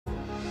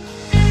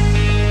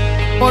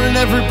Morning,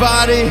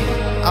 everybody.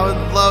 I would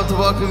love to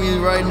welcome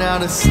you right now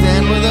to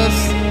stand with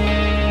us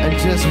and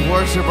just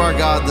worship our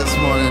God this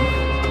morning.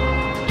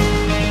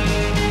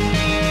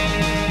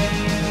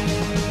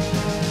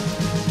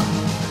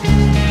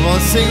 Come on,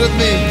 sing with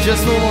me.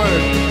 Just one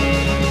word.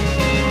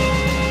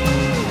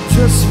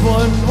 Just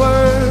one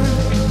word.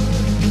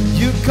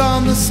 You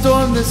calm the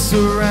storm that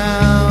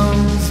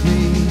surrounds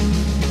me.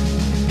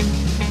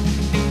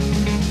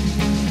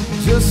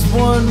 Just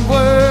one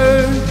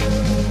word.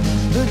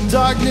 The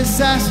darkness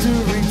has to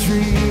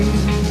retreat.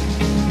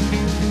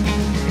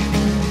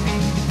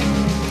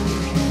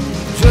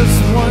 Just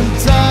one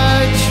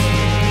touch,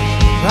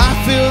 I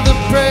feel the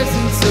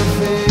presence of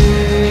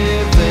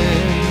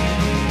heaven.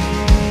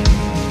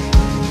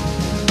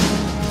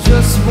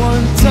 Just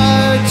one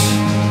touch,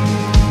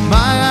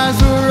 my eyes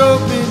were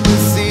open to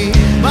see.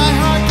 My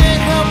heart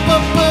can't help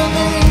but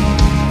believe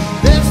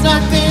there's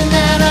nothing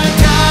that our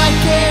God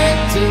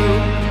can't do.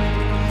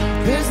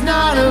 There's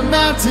not a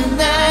mountain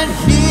that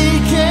He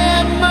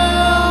can't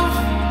move.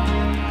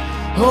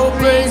 Oh,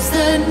 praise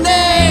the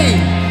name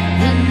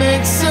that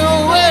makes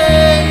a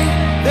way.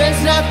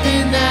 There's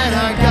nothing that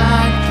our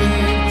God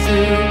can't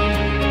do.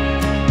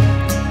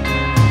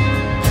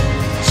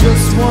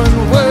 Just one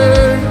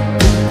word,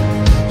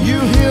 you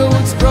heal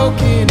what's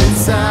broken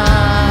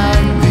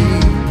inside me.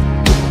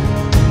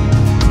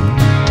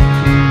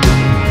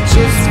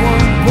 Just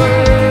one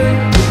word,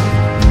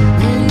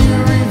 and you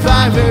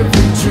revive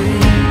every dream.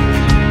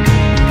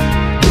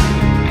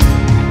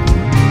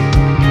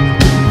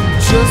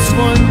 Just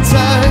one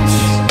touch,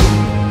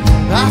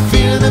 I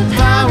feel the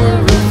power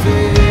of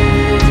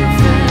heaven.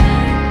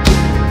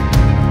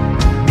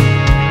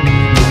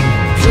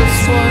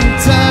 Just one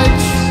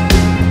touch,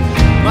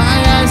 my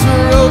eyes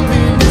were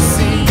open to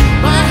see.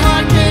 My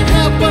heart can't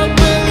help but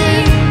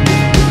believe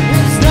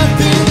there's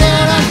nothing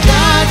that our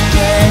God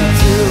can't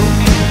do.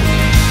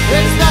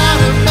 There's not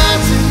a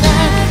mountain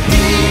that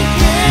He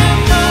can't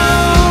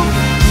move.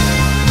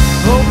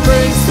 Oh,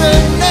 praise the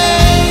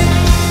name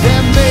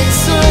that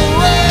makes a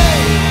way.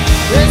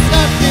 There's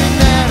nothing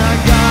that our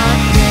God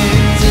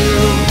can't do.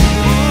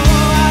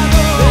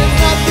 There's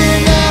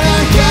nothing that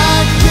our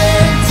God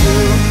can't do.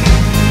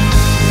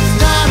 There's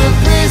not a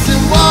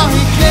prison wall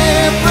He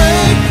can't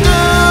break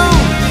through.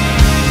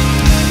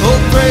 Oh,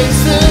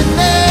 praise the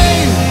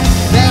name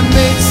that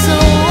makes a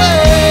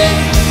way.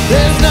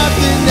 There's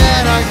nothing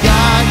that our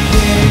God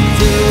can't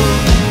do.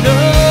 No.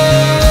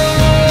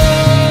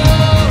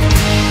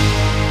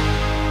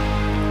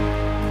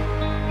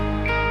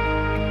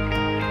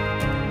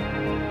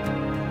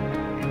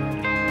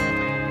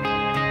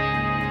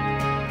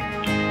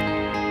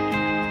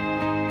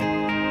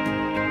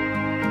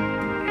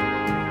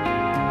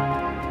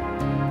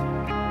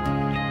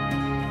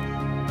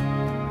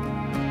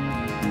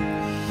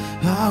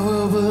 I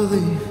will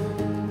believe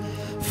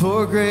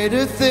for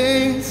greater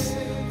things.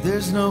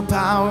 There's no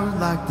power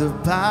like the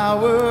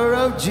power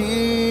of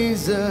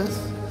Jesus.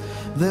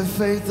 Let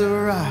faith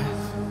arise,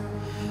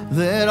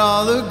 let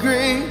all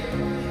agree.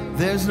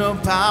 There's no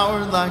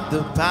power like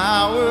the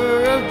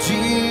power of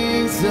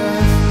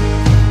Jesus.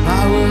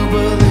 I will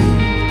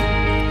believe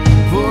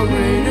for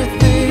greater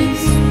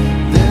things.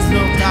 There's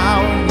no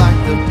power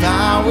like the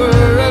power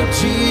of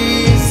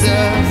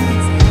Jesus.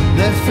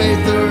 Let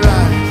faith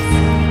arise,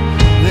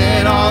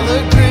 let all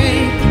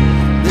agree.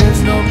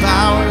 There's no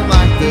power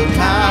like the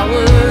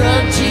power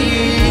of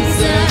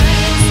Jesus.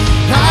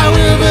 I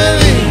will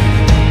believe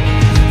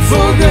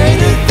for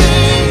greater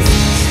things.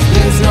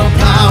 There's no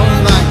power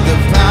like the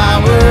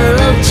power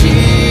of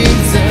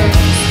Jesus.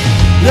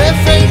 Let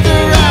faith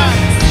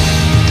arise,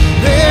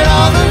 let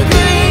all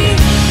agree.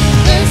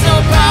 There's no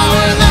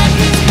power like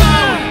His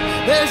power.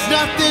 There's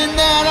nothing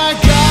that our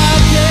God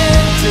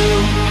can't do.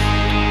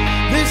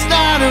 There's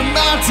not a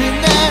mountain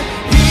that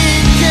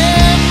He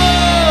can't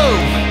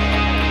move.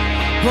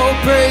 Oh,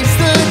 praise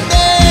the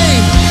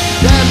name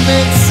that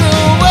makes a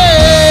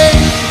way.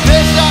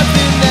 There's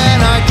nothing that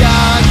our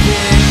God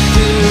can't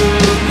do.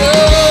 No,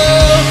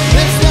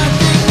 there's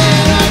nothing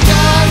that our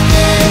God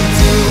can't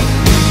do.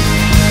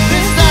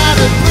 There's not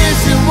a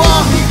prison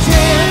wall He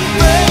can't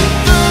break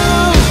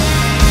through.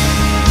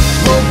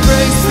 Oh,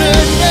 praise the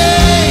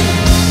name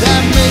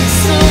that makes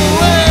a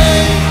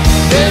way.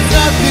 There's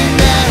nothing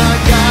that our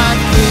God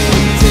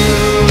can't do.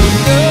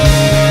 No.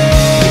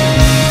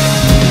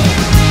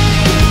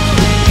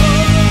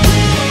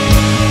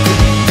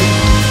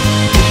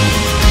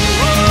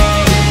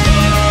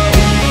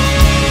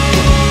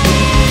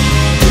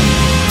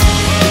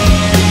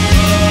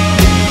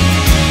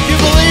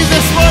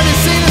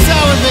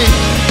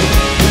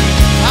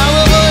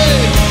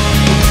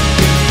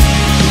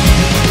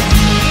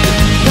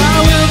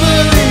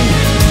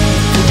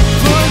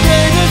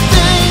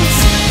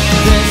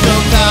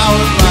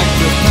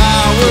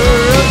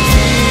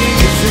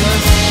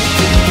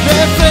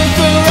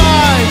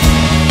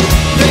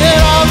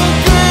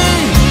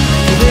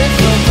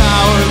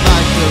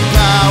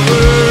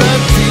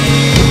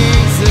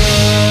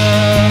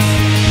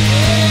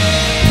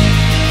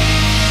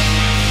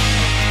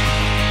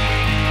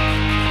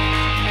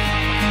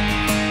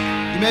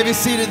 may be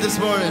seated this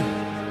morning.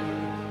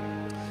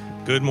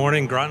 Good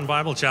morning, Groton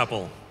Bible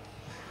Chapel.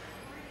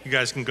 You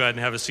guys can go ahead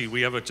and have a seat.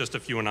 We have just a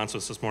few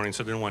announcements this morning,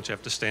 so I didn't want you to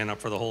have to stand up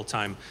for the whole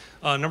time.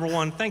 Number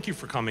one, thank you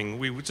for coming.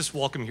 We just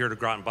welcome you here to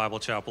Groton Bible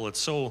Chapel. It's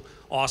so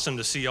awesome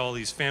to see all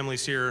these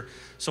families here,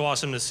 so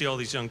awesome to see all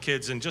these young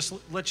kids. And just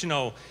let you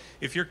know,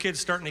 if your kid's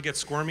starting to get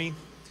squirmy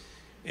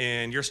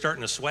and you're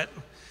starting to sweat,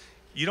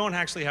 you don't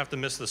actually have to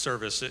miss the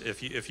service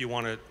if you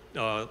want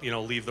to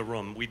leave the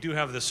room. We do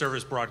have the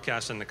service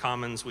broadcast in the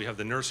Commons. We have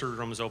the nursery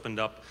rooms opened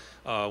up.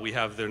 We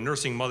have the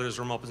nursing mothers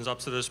room opens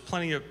up. So there's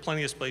plenty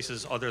of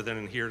spaces other than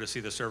in here to see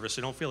the service.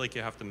 So don't feel like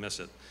you have to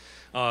miss it.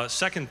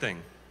 Second thing,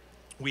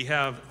 we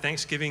have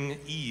Thanksgiving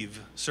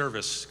Eve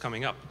service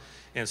coming up.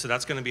 And so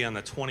that's going to be on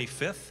the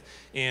 25th.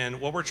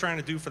 And what we're trying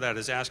to do for that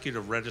is ask you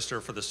to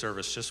register for the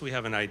service, just so we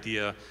have an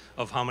idea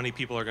of how many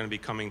people are going to be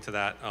coming to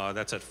that.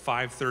 That's at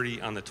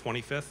 5:30 on the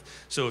 25th.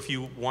 So if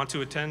you want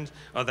to attend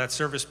that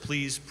service,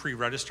 please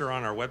pre-register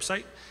on our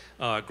website,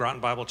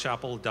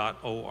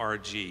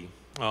 grotonbiblechapel.org.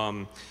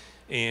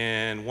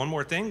 And one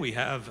more thing, we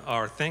have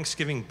our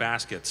Thanksgiving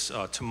baskets.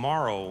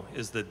 Tomorrow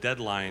is the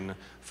deadline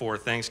for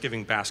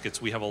Thanksgiving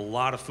baskets. We have a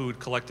lot of food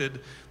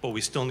collected, but we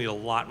still need a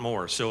lot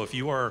more. So if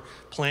you are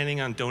planning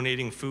on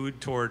donating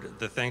food toward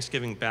the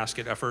Thanksgiving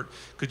basket effort,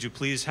 could you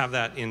please have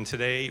that in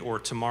today or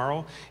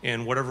tomorrow?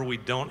 And whatever we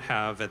don't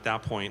have at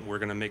that point, we're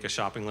gonna make a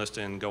shopping list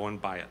and go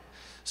and buy it.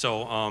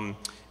 So,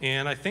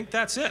 and I think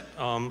that's it.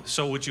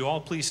 So would you all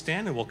please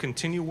stand and we'll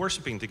continue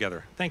worshiping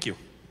together. Thank you.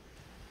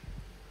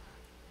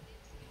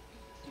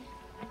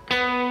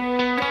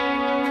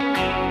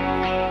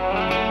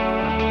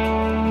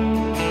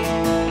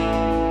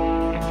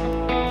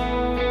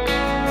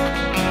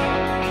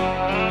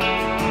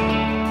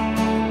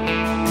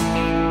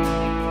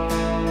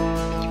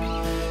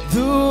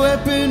 The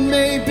weapon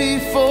may be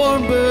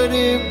formed, but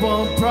it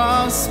won't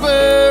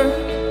prosper.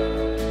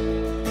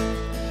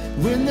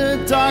 When the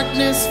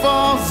darkness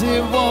falls,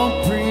 it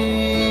won't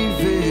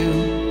prevail.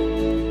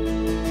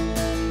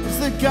 'Cause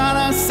the God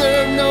I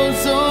serve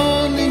knows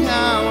only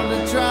how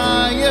to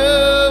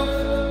triumph.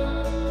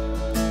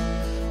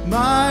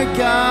 My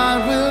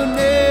God will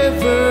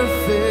never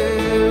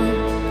fail.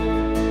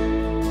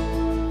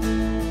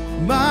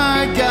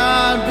 My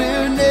God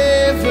will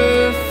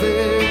never fail.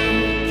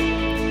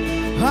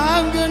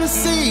 I'm gonna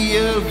see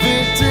a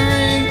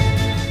victory.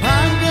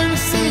 I'm gonna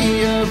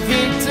see a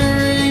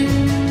victory.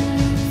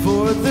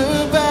 For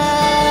the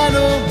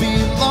battle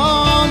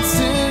belongs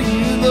to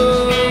you,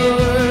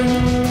 Lord.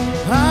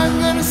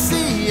 I'm gonna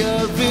see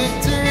a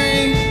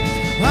victory.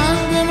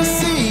 I'm gonna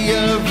see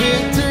a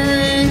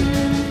victory.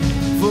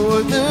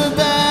 For the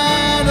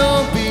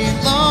battle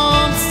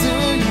belongs to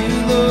you,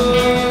 Lord.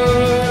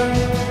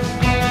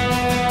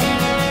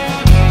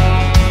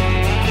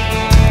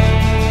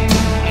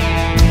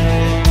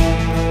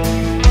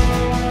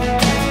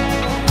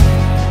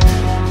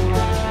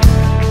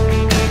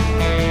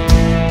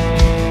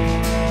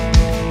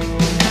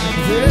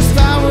 There's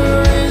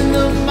power in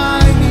the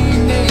mighty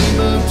name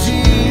of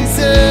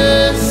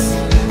Jesus.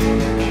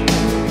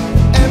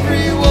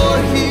 Every war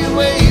he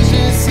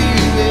wages, he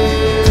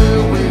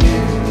will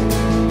win.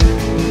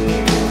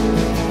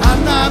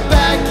 I'm not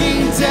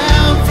backing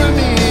down from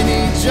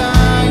any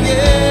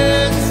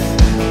giants.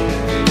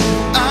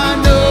 I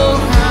know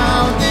how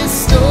this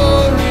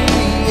story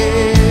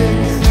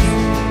ends.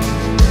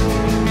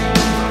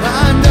 I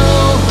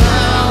know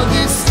how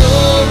this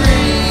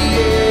story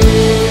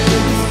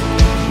ends.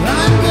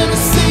 I'm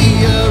gonna see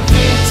a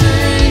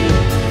victory.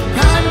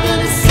 I'm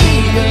gonna see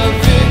a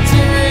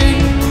victory.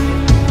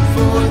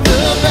 For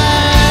the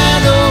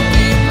battle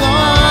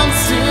belongs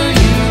to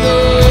you,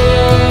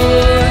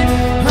 Lord.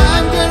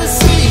 I'm gonna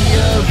see a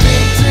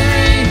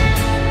victory.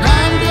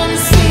 I'm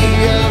gonna see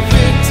a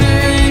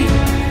victory.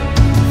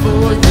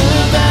 For the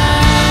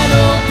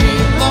battle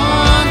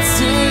belongs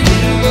to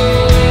you,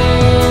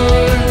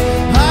 Lord.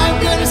 I'm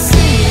gonna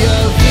see a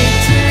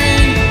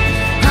victory.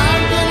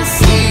 I'm gonna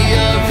see a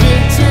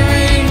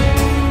victory.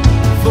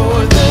 For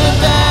the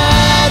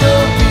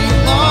battle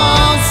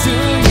belongs to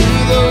you,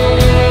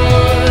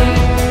 Lord.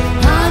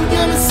 I'm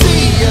gonna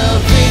see a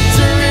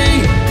victory.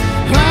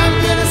 I'm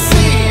gonna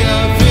see a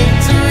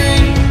victory.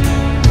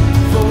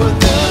 For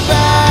the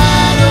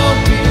battle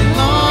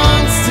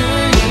belongs to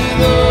you,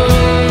 Lord.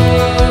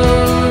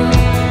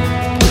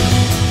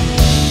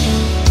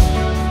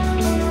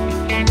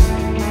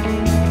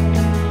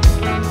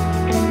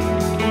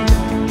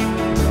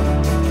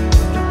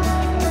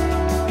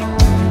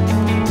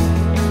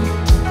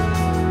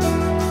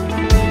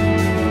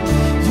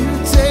 You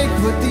take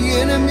what the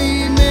enemy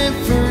meant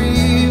for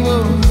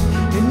evil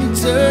and you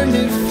turn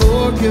it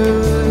for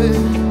good.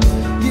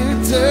 You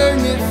turn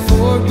it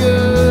for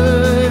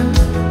good.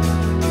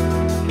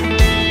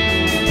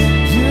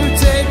 You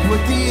take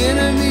what the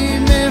enemy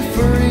meant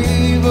for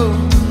evil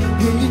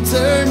and you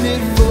turn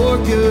it for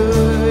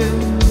good.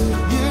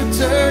 You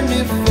turn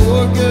it for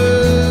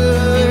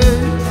good.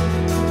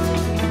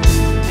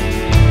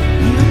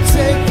 You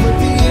take what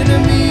the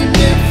enemy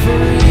meant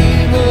for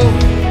evil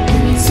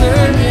and you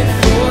turn it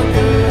for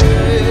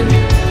good.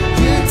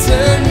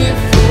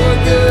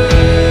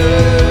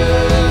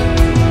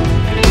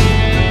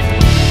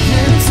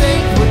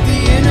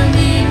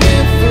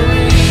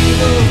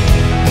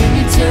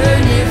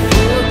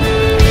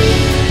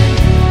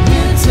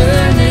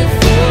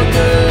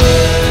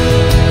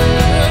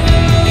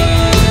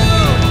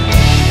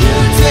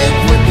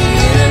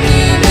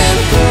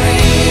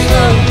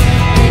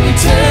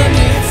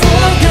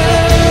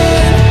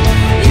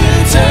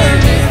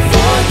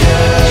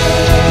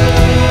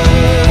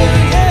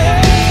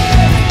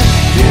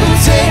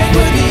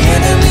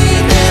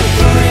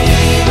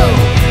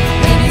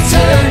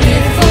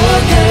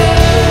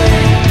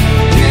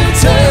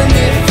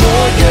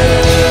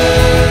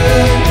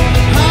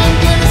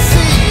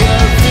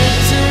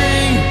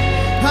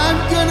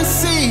 gonna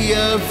see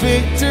a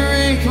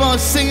victory. Come on,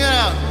 sing it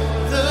out.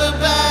 The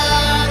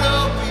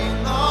battle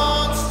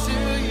belongs to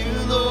you,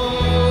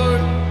 Lord.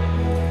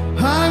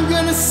 I'm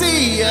gonna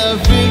see a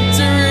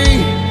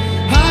victory.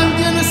 I'm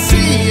gonna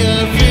see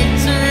a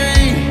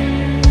victory.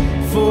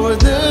 For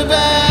the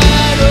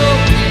battle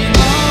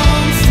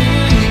belongs to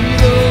you,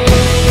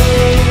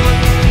 Lord.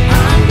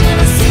 I'm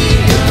gonna see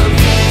a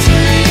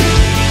victory.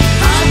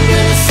 I'm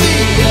gonna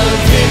see a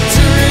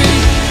victory.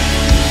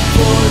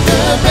 For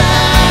the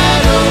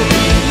battle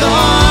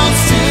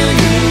belongs to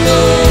you,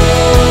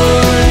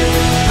 Lord.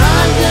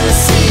 I'm gonna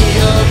see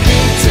a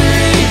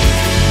victory.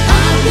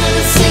 I'm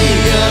gonna see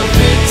a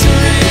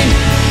victory.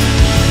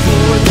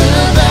 For the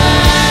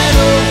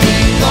battle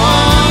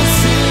belongs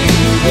to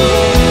you,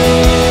 Lord.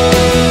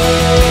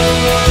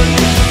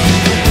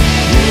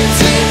 You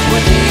take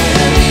what the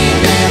enemy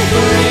meant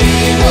for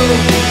evil,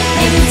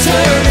 and you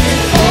turn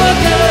it for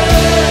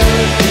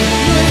good.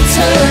 You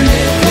turn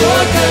it for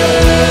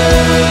good.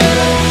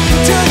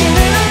 Do you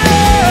know?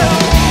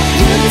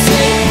 You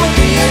take what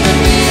the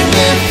enemy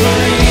meant for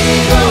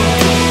evil,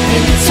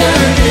 and you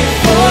turn it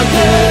for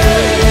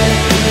good.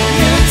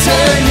 You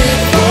turn it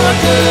for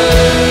good.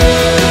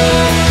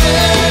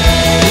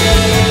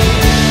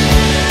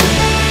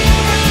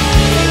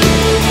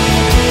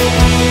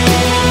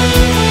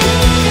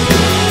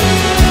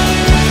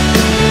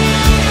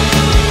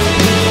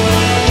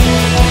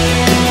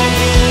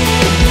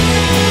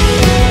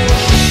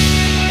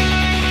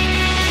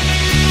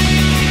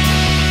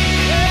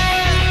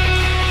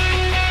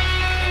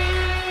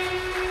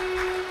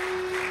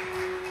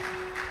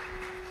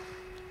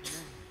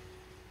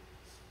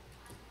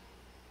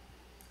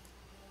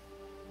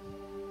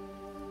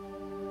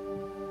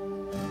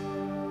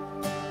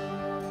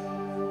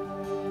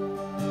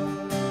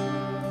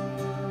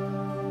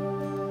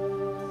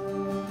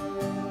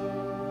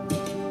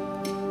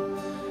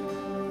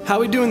 How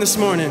we doing this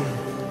morning?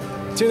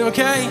 Doing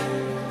okay?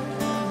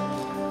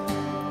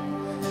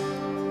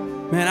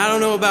 Man, I don't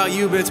know about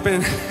you, but it's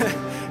been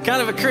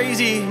kind of a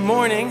crazy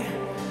morning,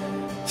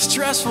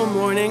 stressful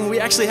morning. We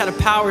actually had a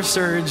power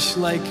surge,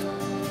 like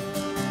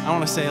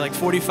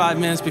 45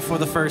 minutes before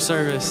the first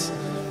service.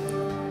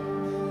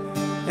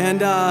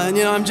 And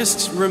I'm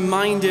just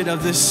reminded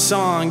of this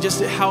song,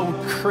 just how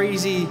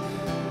crazy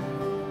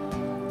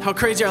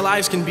our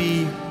lives can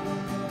be.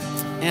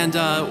 And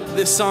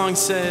this song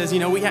says,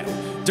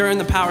 during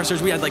the power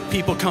surge, we had like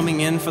people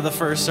coming in for the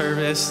first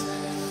service.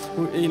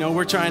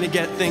 We're trying to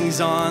get things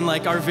on,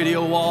 like our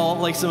video wall,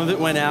 like some of it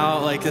went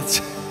out. Like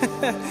it's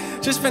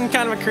just been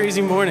kind of a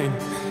crazy morning.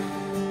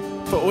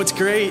 But what's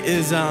great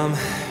is, our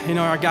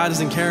God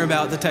doesn't care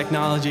about the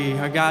technology.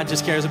 Our God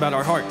just cares about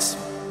our hearts.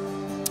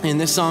 And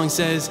this song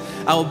says,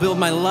 I will build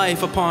my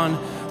life upon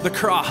the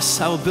cross.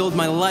 I will build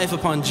my life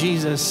upon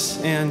Jesus.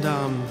 And,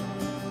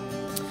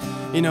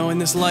 in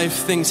this life,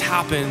 things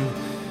happen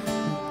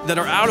that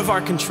are out of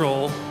our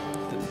control.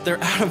 They're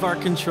out of our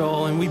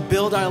control, and we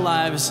build our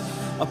lives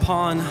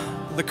upon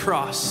the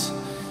cross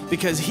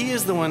because He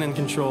is the one in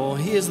control.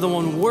 He is the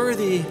one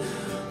worthy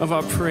of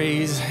our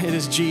praise. It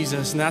is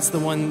Jesus, and that's the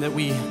one that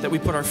we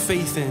put our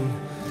faith in.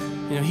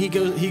 He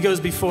goes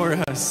before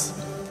us.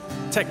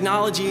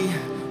 Technology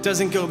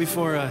doesn't go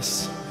before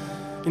us.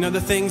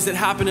 The things that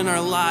happen in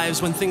our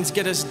lives, when things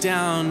get us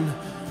down,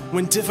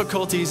 when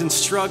difficulties and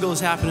struggles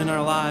happen in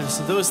our lives,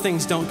 those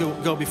things don't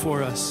go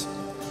before us.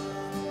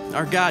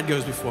 Our God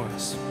goes before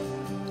us,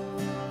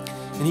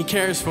 and He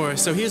cares for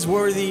us. So He is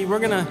worthy. We're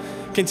going to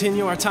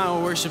continue our time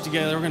of worship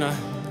together. We're going to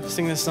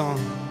sing this song.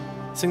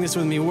 Sing this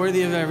with me,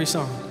 worthy of every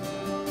song.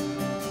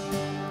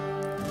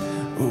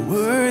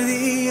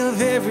 Worthy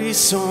of every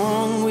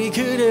song we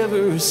could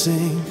ever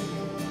sing.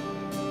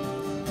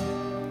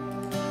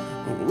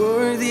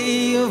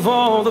 Worthy of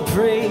all the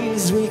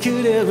praise we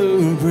could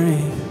ever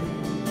bring.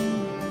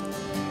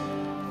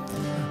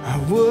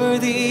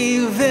 Worthy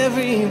of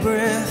every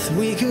breath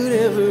we could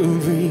ever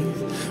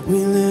breathe.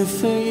 We live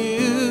for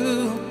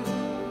you.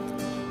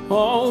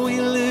 Oh,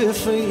 we live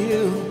for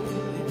you.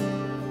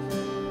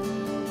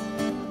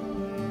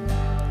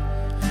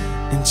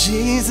 And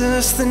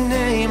Jesus, the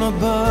name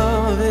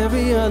above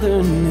every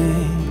other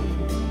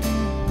name.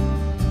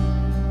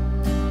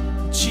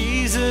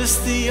 Jesus,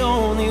 the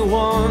only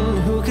one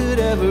who could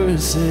ever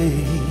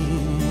save.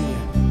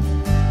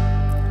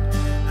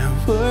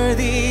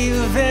 Worthy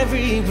of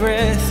every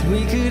breath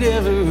we could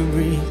ever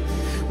breathe.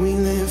 We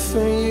live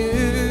for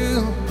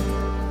you.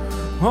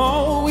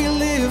 Oh, we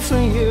live for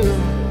you.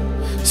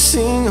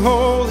 Sing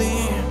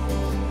holy,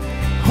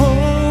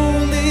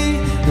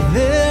 holy.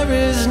 There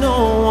is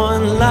no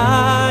one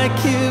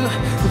like you.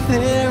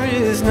 There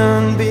is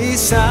none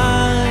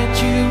beside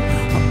you.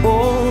 I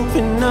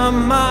open up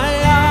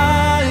my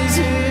eyes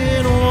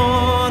in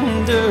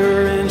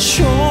wonder and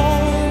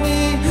show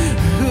me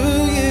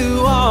who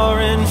you are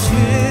and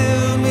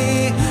fill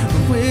me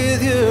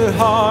with your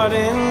heart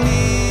and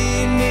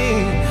lead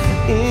me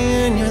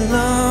in your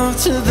love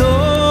to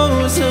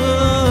those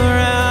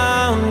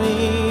around me.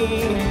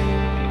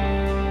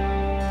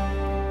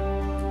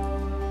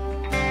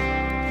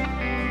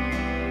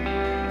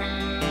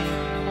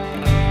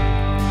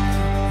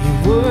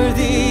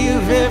 worthy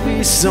of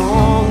every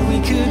song we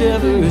could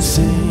ever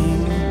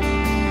sing,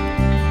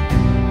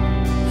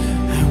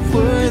 and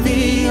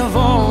worthy of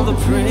all the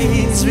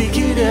praise we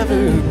could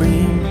ever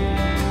bring.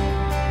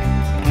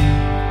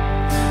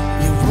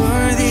 You're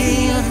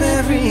worthy of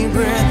every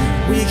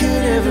breath we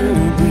could ever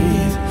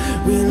breathe.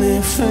 We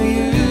live for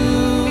you.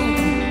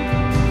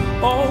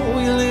 Oh,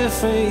 we live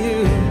for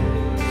you.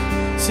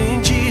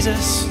 Sing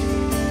Jesus.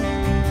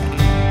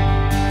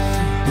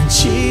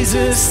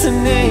 Jesus, the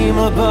name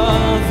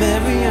above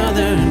every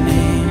other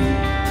name.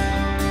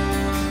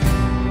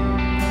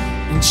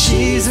 And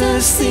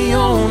Jesus, the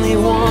only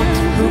one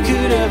who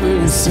could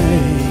ever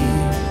save.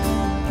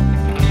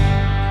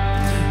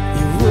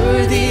 You're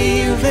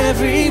worthy of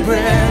every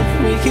breath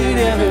we could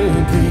ever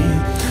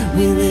breathe.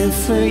 We live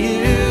for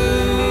you.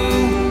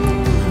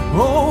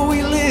 Oh,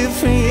 we live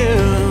for you.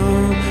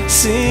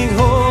 Sing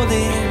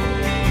holy,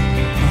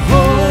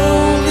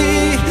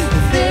 holy.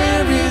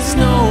 There is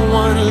no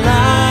one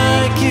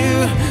like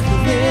you.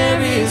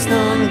 There is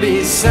none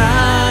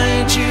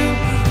beside you.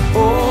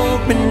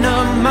 Open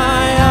up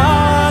my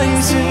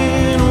eyes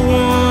in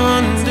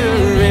wonder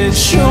and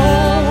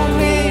show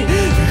me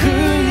who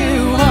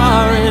you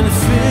are, and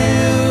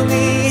fill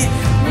me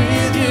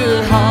with your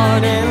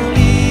heart and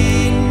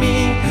lead me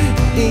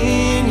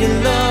in your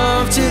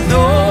love to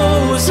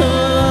those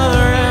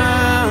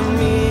around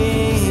me.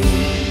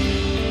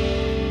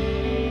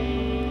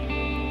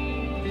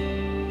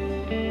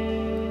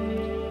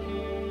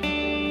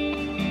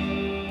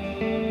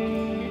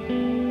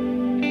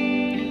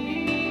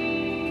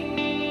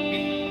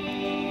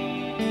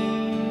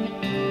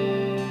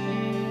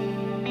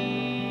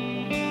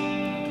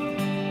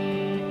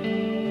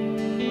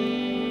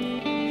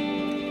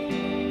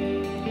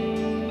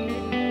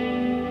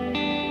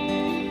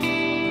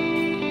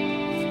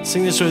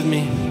 Sing this with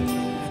me.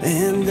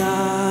 And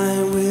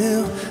I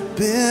will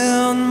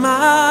build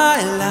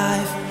my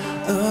life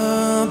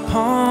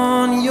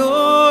upon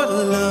your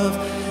love.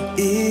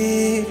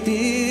 It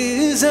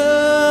is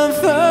a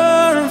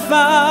firm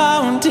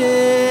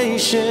foundation,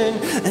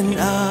 and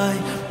I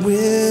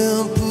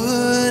will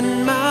put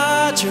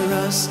my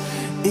trust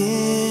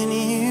in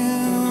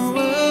you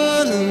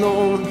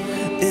alone,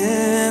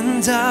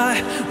 and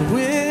I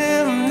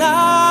will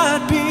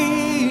not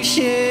be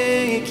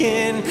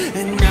shaken,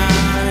 and I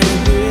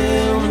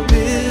will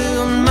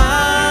build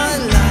my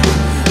life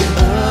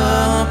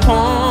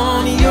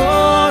upon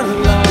your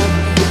love.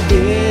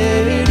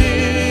 It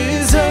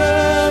is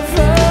a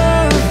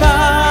firm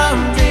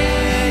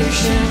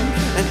foundation,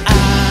 and I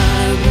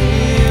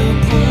will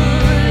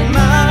put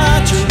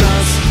my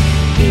trust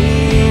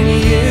in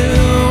you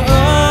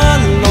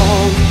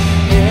alone,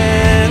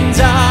 and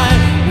I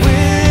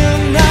will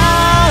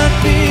not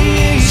be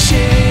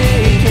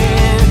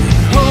shaken.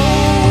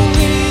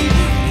 Holy,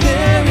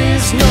 there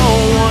is no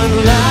one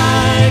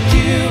like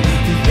you.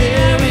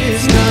 There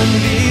is none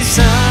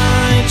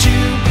beside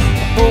you.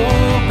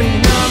 Open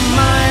up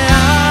my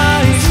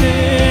eyes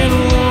in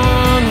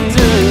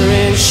wonder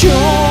and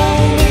show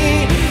me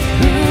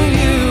who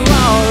you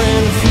are,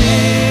 and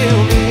fill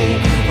me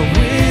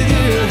with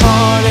your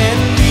heart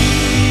and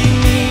lead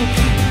me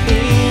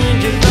in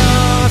your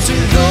love to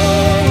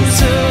those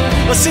who...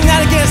 Let's sing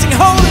that again. Sing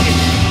holy.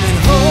 And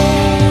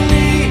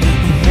holy,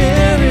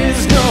 there is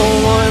no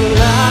one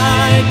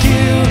like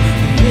you.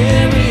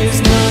 There is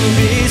none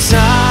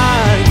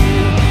beside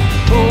you.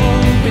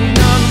 Open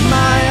up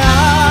my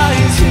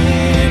eyes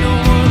in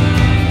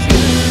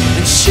wonder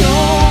and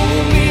show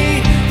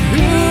me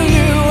who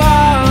you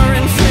are,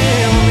 and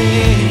fill me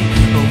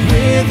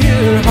with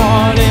your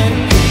heart and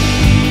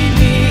lead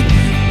me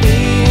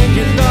in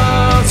your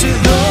love to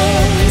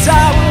those.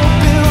 I will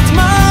build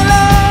my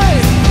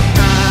life.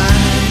 I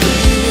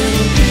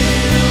will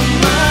build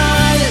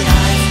my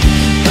life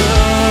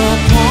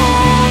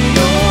upon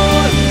your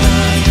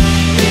love.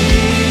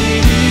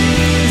 It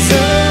is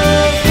a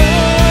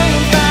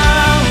firm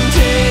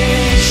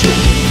foundation,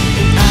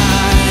 and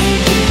I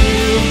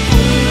will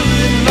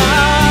put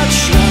my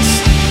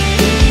trust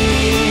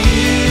in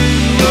you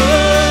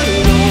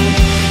alone,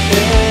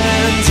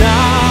 and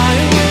I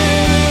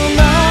will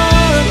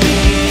not be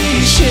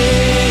shaken.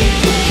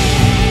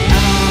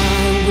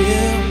 I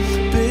will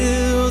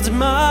build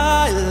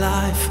my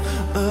life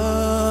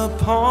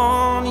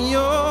upon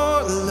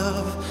your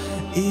love.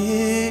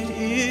 It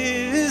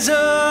is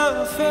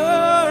a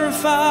firm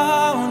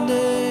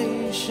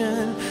foundation,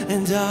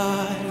 and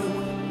I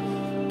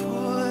will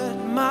put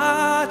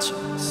my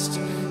trust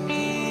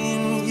in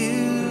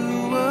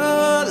you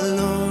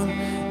alone,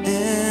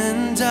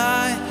 and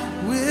I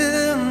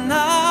will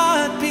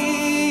not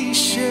be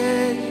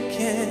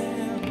shaken.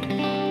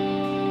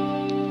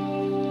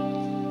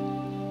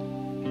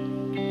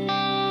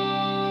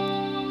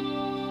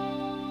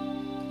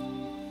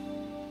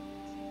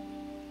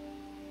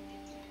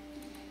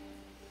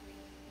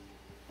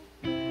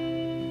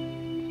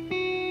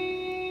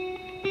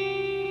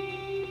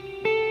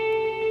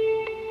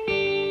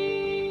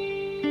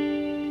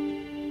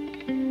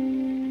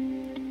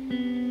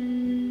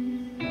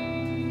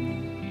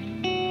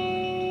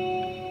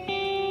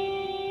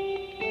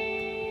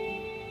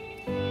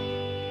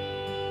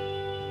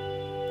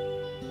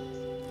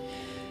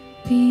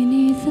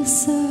 beneath the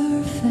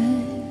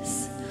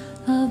surface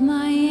of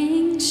my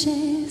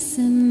anxious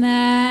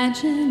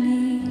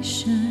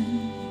imagination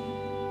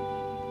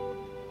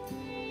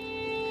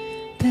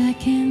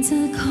beckons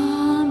a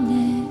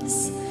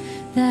calmness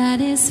that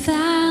is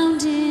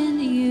found in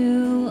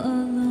you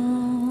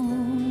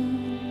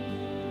alone.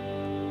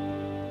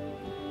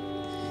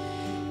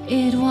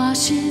 It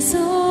washes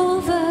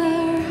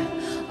over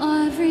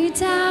every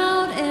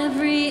doubt,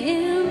 every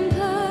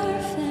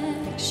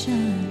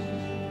imperfection.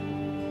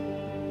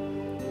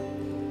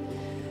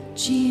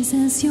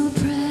 Jesus, your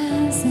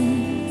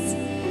presence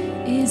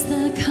is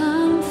the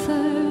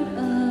comfort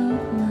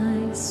of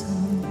my soul.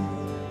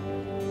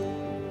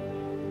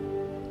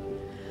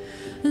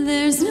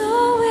 There's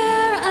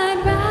nowhere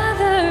I'd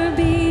rather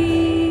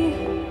be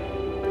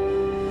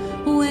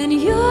when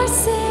you're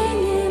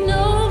singing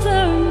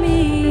over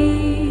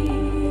me.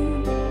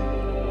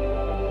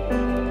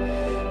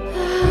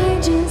 I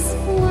just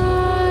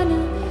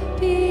wanna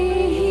be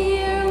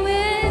here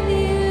with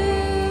you.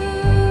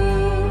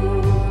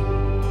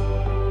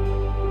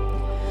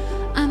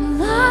 I'm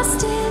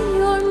lost in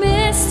your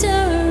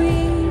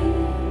mystery.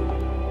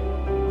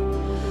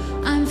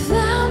 I'm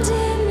found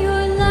in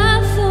your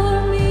love for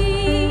me.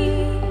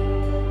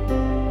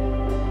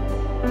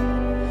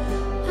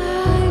 I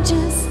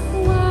just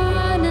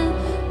wanna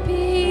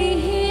be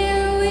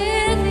here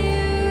with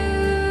you.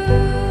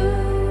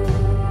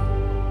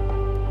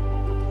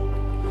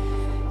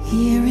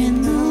 Here in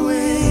the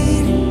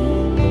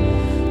waiting,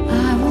 I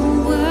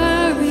won't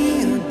worry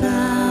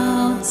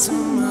about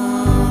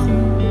tomorrow.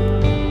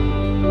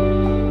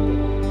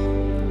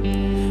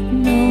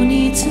 No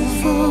need to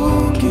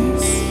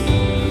focus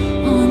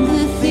on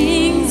the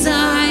things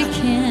I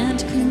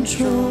can't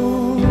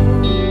control.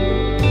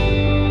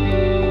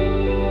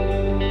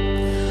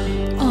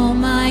 All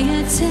my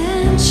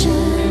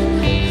attention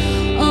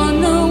on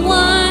the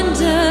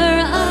wonder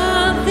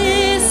of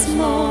this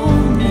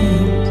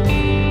moment.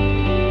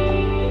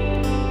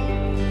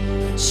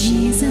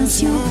 Jesus,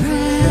 your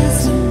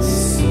presence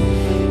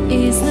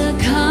is the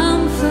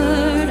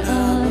comfort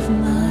of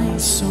my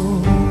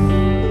soul.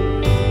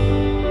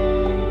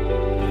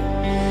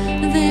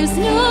 There's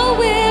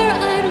nowhere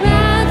I'd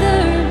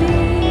rather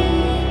be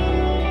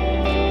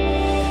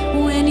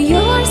when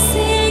you're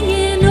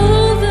singing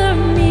over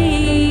me.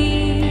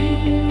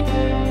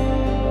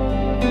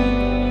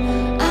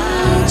 I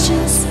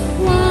just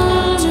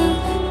wanna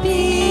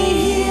be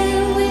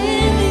here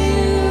with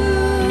you.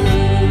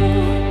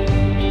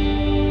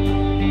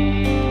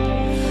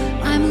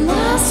 I'm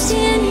lost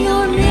in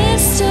your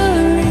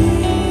mystery.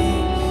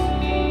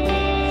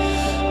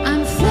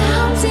 I'm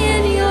found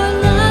in your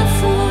love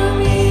for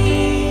me.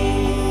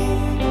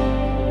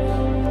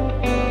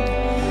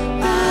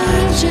 I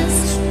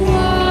just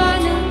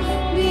wanna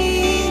be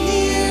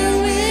here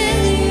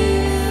with you.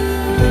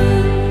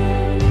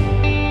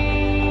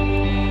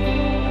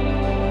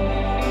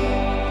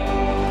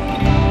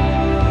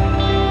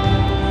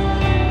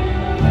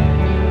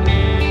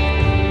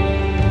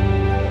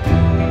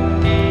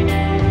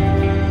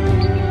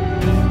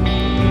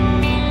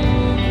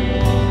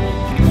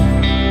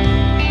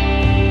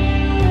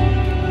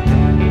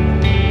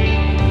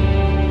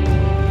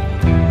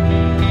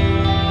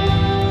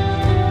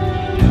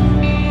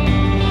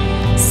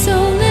 So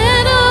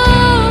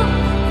little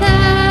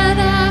that I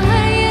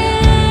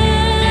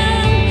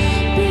am,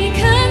 be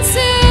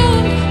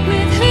consumed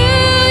with who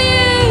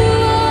you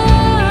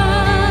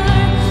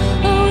are.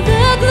 Oh,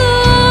 the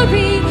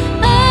glory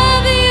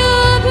of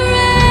your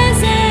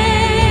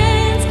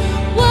presence.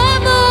 What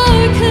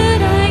more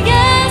could I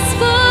ask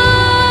for?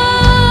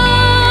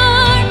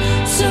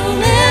 So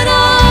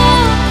little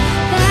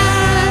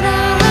that I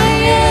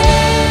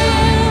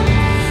am,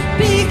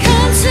 be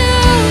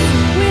consumed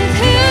with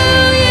who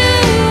you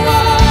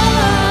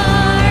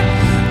are.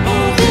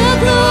 Oh, the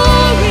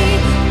glory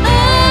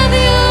of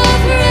your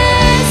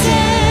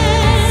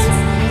presence.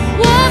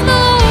 What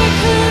more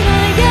could I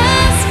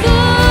ask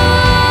for?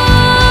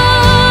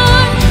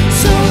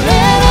 So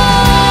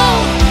little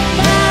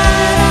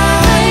that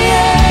I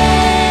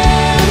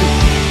am,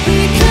 be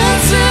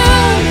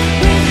consumed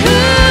with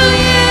who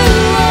you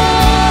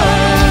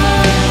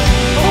are.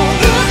 Oh,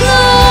 the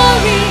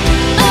glory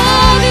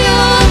of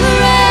your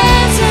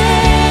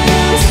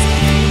presence.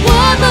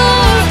 What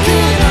more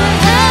could I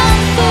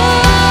ask for?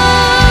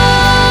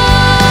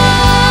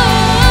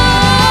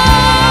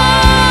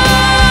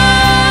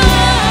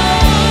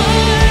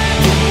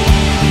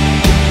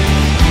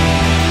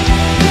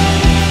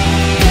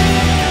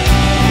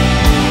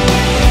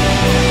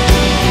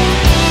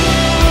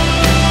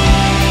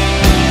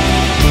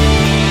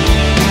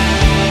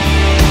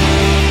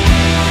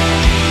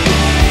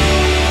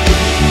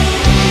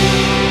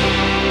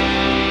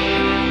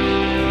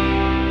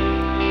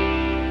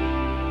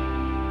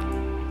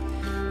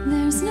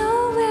 There's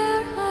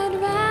nowhere I'd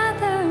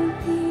rather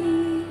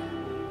be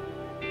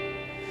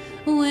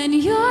when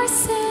you're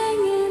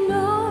singing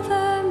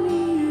over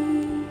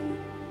me.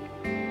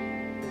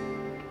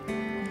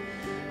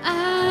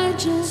 I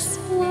just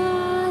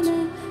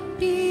wanna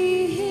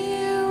be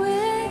here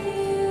with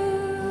you.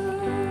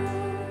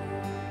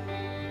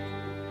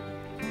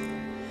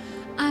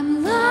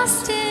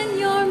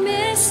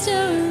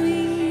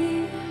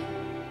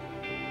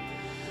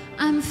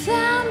 I'm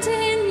found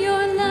in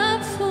your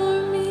love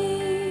for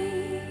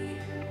me.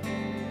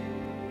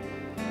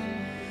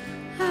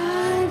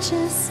 I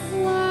just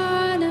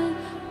wanna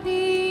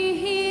be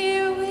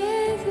here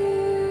with you.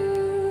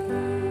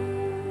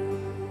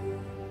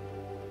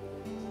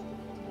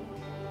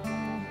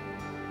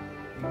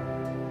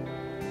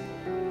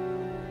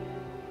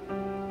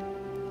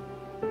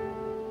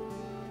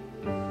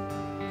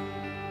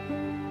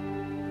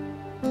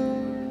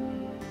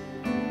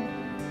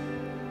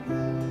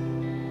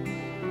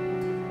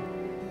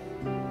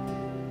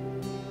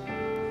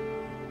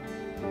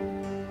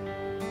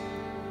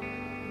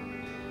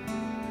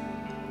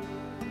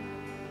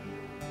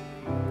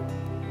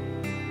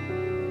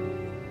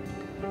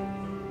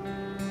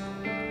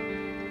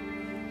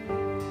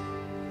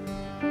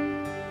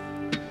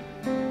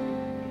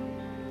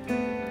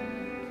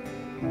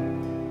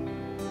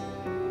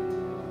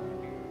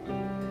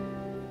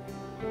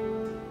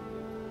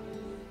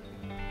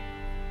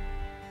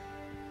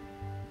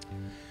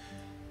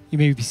 You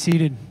may be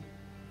seated.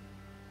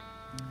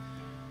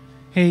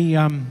 Hey,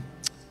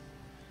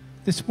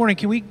 this morning,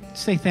 can we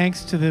say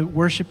thanks to the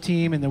worship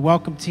team and the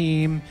welcome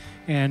team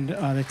and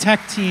the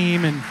tech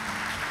team, and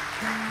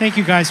thank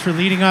you guys for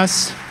leading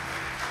us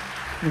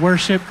in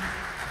worship.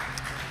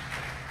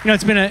 You know,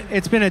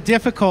 it's been a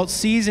difficult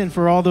season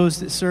for all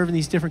those that serve in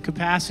these different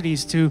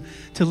capacities to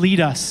lead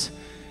us,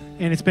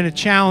 and it's been a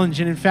challenge.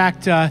 And in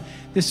fact,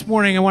 this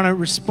morning I want to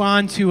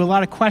respond to a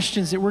lot of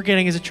questions that we're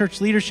getting as a church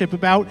leadership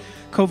about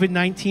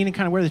COVID-19 and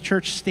kind of where the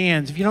church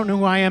stands. If you don't know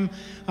who I am,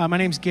 my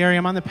name's Gary.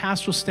 I'm on the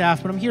pastoral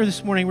staff, but I'm here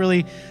this morning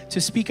really to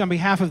speak on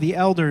behalf of the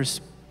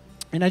elders.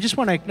 And I just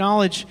want to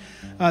acknowledge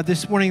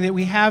this morning that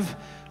we have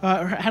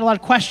had a lot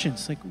of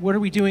questions, like what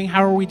are we doing,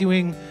 how are we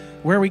doing,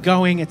 where are we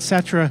going,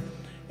 etc.,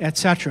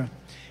 etc. And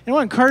I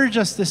want to encourage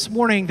us this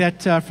morning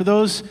that for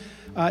those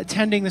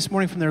attending this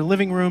morning from their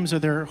living rooms or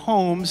their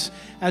homes,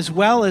 as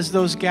well as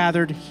those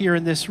gathered here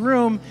in this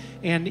room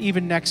and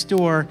even next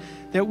door,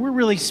 that we're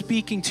really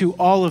speaking to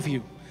all of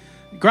you.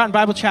 Groton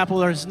Bible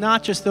Chapel is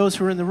not just those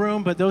who are in the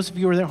room, but those of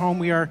you who are at home,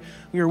 we are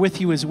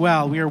with you as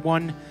well. We are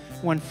one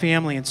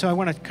family. And so I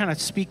want to kind of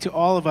speak to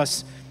all of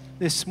us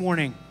this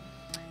morning.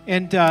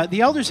 And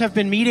the elders have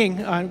been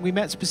meeting. We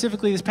met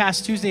specifically this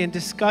past Tuesday and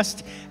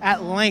discussed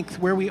at length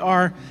where we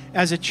are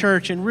as a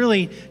church, and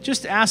really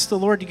just asked the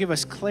Lord to give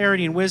us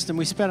clarity and wisdom.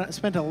 We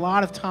spent a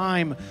lot of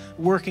time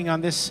working on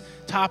this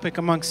topic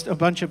amongst a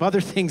bunch of other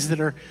things that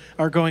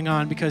are going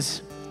on,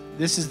 because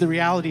this is the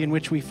reality in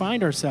which we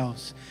find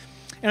ourselves.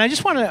 And I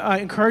just want to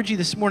encourage you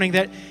this morning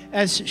that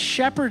as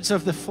shepherds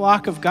of the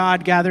flock of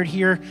God gathered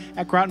here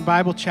at Groton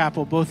Bible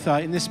Chapel, both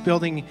in this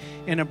building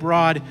and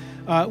abroad,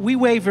 we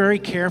weigh very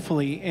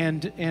carefully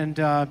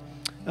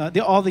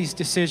all these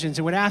decisions,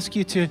 and would ask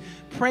you to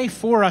pray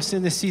for us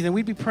in this season.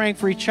 We'd be praying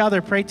for each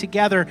other, pray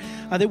together,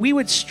 that we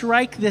would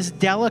strike this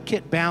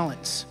delicate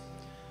balance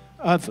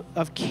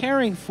of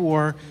caring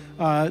for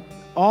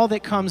all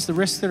that comes, the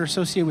risks that are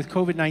associated with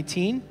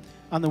COVID-19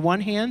 on the one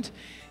hand,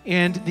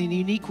 and the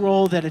unique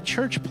role that a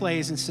church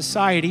plays in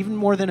society, even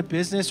more than a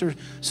business or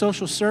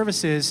social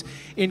services,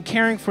 in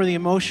caring for the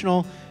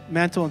emotional,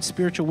 mental, and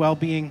spiritual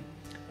well-being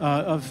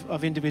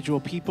of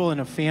individual people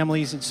and of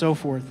families and so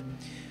forth.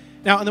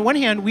 Now, on the one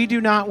hand, we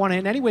do not want to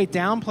in any way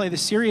downplay the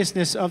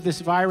seriousness of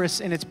this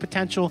virus and its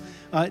potential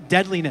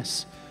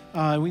deadliness.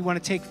 We want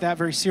to take that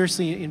very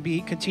seriously and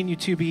continue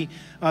to be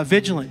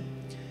vigilant.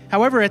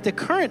 However, at the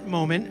current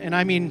moment, and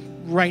I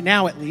mean right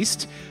now at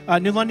least,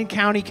 New London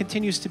County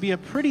continues to be a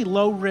pretty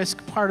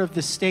low-risk part of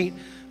the state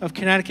of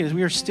Connecticut, as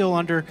we are still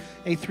under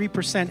a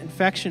 3%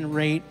 infection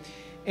rate.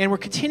 And we're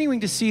continuing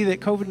to see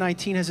that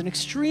COVID-19 has an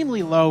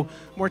extremely low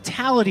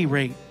mortality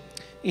rate.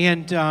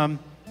 And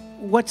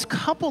what's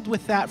coupled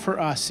with that for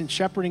us in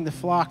shepherding the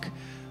flock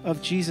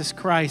of Jesus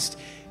Christ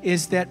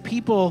is that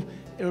people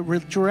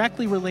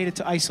directly related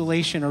to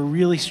isolation are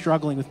really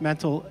struggling with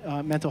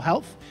mental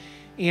health.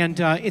 And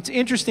it's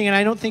interesting, and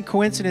I don't think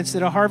coincidence,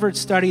 that a Harvard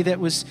study that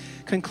was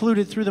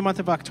concluded through the month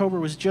of October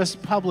was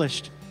just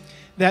published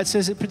that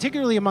says that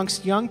particularly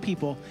amongst young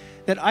people,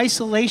 that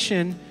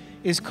isolation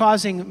is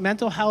causing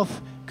mental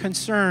health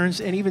concerns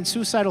and even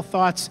suicidal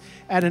thoughts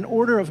at an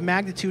order of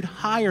magnitude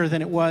higher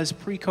than it was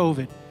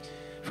pre-COVID,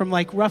 from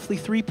like roughly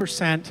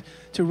 3%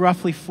 to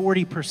roughly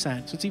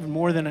 40%. So it's even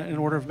more than an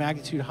order of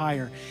magnitude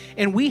higher.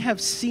 And we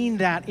have seen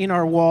that in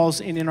our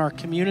walls and in our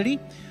community.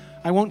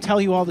 I won't tell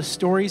you all the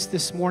stories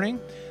this morning,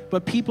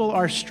 but people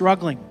are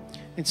struggling.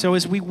 And so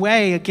as we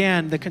weigh,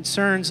 again, the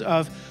concerns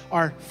of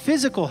our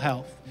physical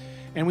health,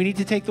 and we need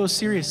to take those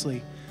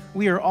seriously,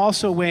 we are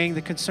also weighing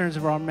the concerns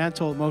of our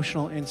mental,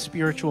 emotional, and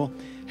spiritual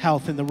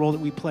health and the role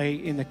that we play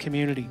in the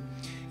community.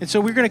 And so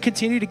we're going to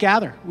continue to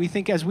gather. We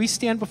think as we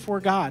stand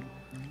before God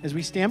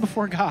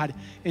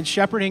in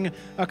shepherding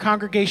a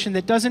congregation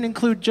that doesn't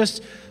include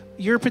just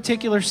your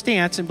particular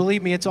stance, and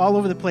believe me, it's all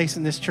over the place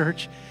in this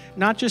church,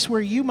 not just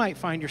where you might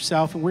find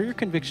yourself and where your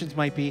convictions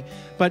might be,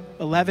 but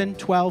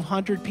 1,100,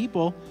 1,200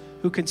 people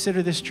who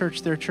consider this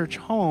church their church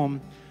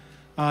home,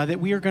 that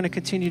we are going to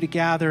continue to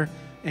gather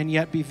and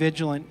yet be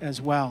vigilant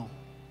as well.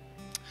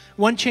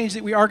 One change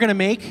that we are going to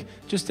make,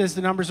 just as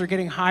the numbers are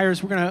getting higher,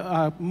 is we're going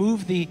to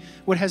move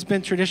what has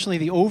been traditionally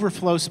the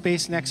overflow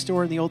space next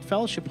door in the old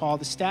fellowship hall,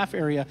 the staff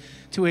area,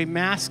 to a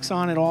masks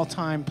on at all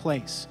time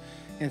place.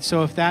 And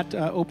so if that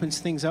opens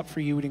things up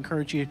for you, we'd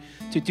encourage you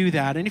to do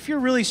that. And if you're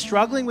really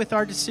struggling with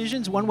our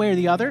decisions one way or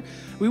the other,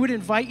 we would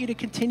invite you to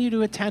continue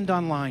to attend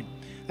online.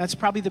 That's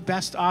probably the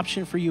best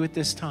option for you at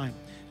this time.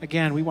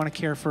 Again, we want to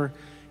care for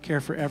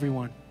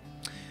everyone.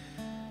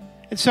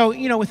 And so,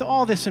 with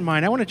all this in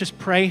mind, I want to just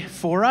pray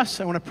for us.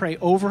 I want to pray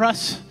over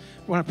us.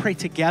 I want to pray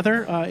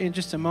together in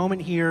just a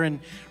moment here and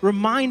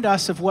remind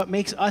us of what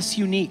makes us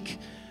unique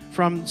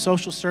from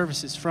social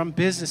services, from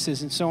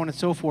businesses, and so on and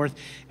so forth.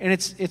 And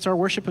it's our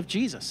worship of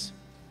Jesus.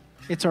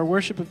 It's our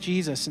worship of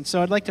Jesus. And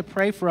so I'd like to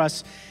pray for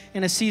us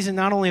in a season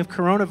not only of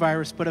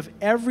coronavirus, but of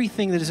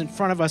everything that is in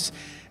front of us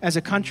as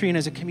a country and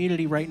as a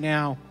community right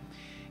now.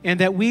 And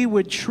that we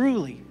would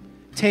truly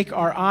take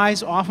our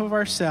eyes off of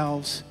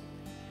ourselves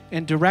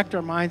and direct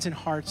our minds and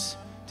hearts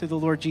to the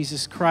Lord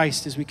Jesus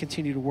Christ as we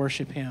continue to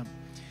worship him.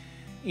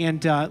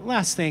 And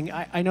last thing,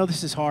 I know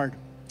this is hard.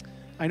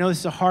 I know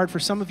this is hard. For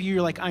some of you,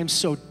 you're like, I'm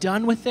so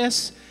done with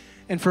this.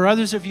 And for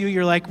others of you,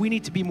 you're like, we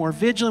need to be more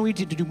vigilant. We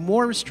need to do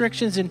more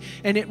restrictions. And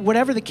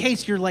whatever the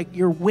case,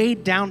 you're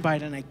weighed down by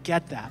it, and I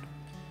get that.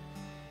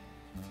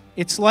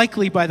 It's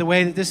likely, by the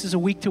way, that this is a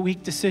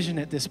week-to-week decision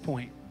at this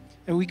point.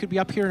 And we could be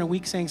up here in a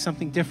week saying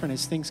something different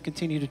as things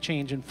continue to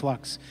change and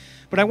flux.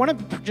 But I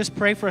want to just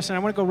pray for us, and I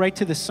want to go right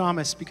to the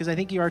psalmist because I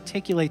think he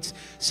articulates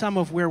some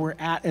of where we're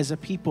at as a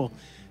people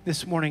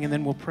this morning, and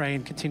then we'll pray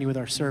and continue with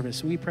our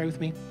service. Will you pray with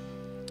me?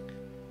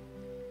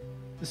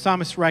 The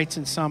psalmist writes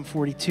in Psalm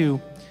 42,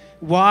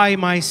 "Why,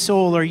 my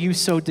soul, are you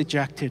so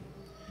dejected?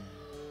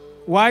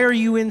 Why are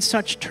you in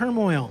such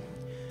turmoil?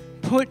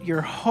 Put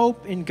your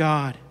hope in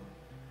God,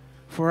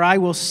 for I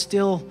will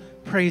still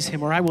praise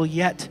him, or I will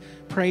yet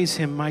praise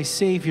him, my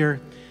Savior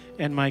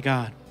and my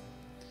God."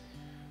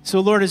 So,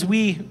 Lord, as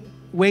we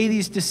weigh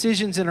these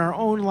decisions in our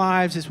own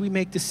lives, as we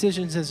make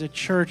decisions as a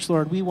church,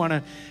 Lord, we want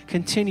to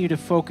continue to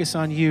focus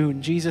on you.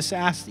 And Jesus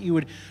asked that you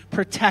would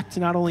protect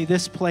not only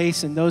this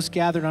place and those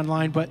gathered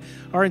online, but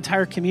our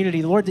entire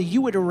community. Lord, that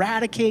you would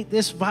eradicate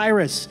this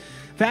virus,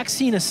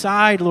 vaccine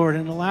aside, Lord,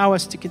 and allow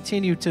us to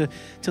continue to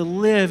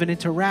live and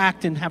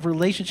interact and have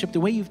relationship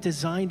the way you've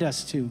designed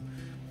us to.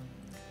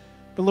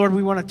 But Lord,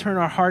 we want to turn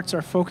our hearts,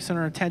 our focus, and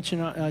our attention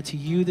to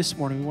you this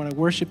morning. We want to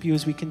worship you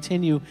as we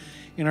continue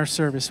in our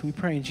service. We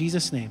pray in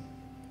Jesus' name.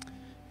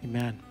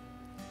 Amen.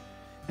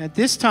 At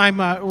this time,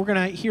 we're going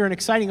to hear an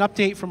exciting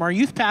update from our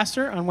youth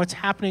pastor on what's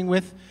happening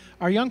with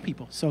our young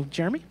people. So,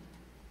 Jeremy?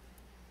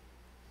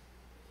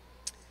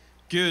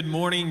 Good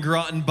morning,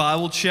 Groton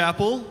Bible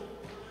Chapel.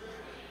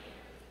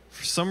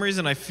 For some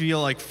reason, I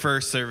feel like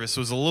first service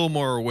was a little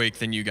more awake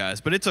than you guys,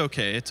 but it's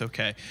okay. It's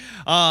okay.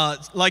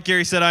 Like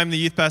Gary said, I'm the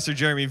youth pastor,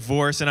 Jeremy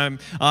Vorse, and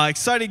I'm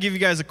excited to give you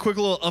guys a quick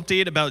little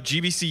update about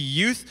GBC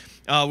Youth.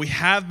 We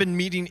have been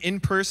meeting in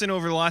person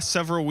over the last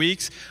several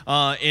weeks,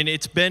 and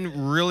it's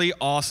been really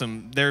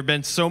awesome. There have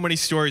been so many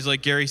stories,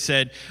 like Gary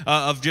said,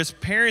 of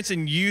just parents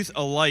and youth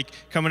alike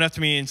coming up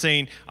to me and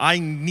saying, I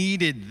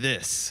needed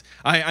this.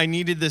 I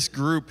needed this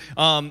group.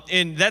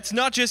 And that's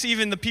not just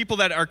even the people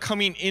that are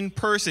coming in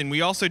person.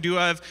 We also do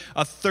have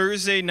a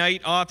Thursday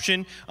night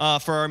option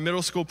for our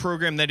middle school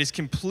program that is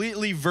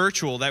completely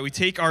virtual, that we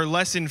take our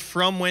lesson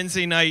from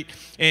Wednesday night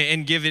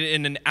and give it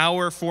in an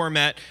hour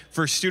format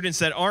for students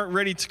that aren't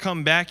ready to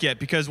come back yet,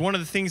 because one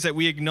of the things that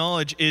we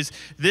acknowledge is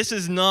this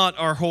is not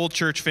our whole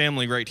church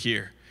family right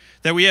here.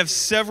 That we have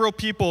several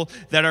people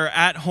that are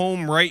at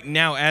home right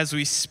now as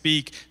we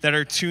speak, that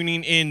are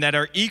tuning in, that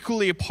are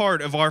equally a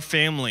part of our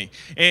family.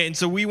 And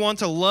so we want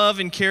to love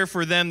and care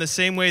for them the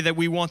same way that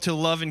we want to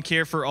love and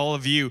care for all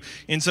of you.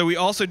 And so we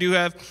also do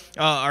have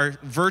our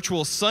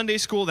virtual Sunday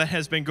school that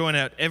has been going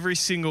out every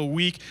single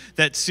week,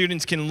 that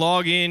students can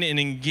log in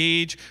and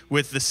engage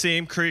with the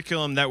same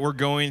curriculum that we're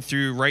going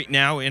through right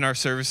now in our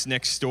service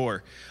next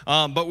door.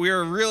 But we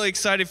are really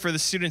excited for the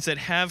students that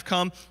have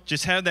come,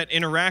 just have that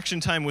interaction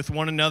time with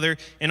one another,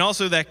 and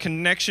also that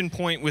connection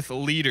point with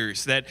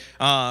leaders, that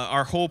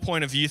our whole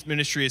point of youth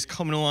ministry is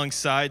coming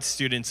alongside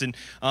students. And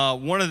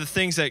one of the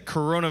things that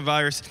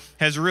coronavirus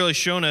has really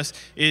shown us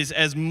is,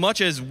 as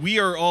much as we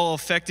are all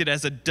affected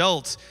as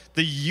adults,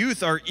 the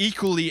youth are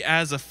equally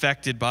as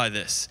affected by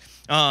this.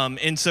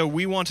 And so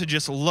we want to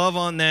just love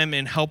on them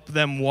and help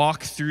them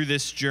walk through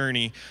this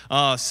journey.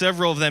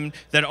 Several of them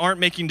that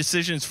aren't making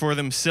decisions for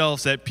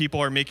themselves, that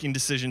people are making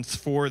decisions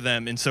for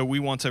them. And so we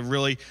want to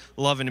really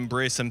love and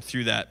embrace them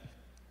through that.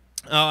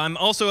 I'm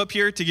also up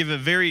here to give a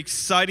very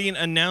exciting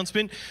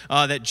announcement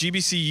that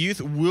GBC Youth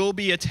will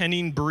be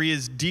attending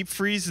Berea's Deep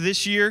Freeze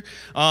this year.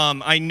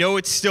 I know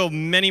it's still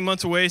many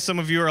months away. Some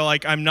of you are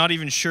like, I'm not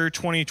even sure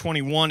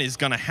 2021 is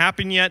going to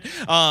happen yet.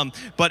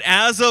 But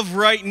as of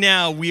right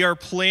now, we are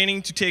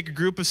planning to take a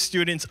group of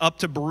students up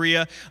to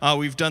Berea.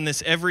 We've done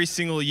this every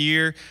single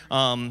year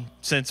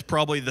since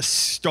probably the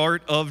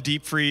start of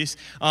Deep Freeze.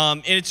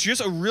 And it's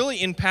just a really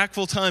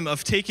impactful time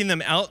of taking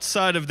them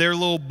outside of their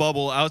little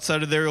bubble,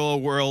 outside of their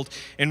little world,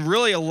 and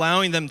really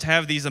allowing them to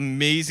have these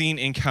amazing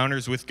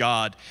encounters with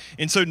God.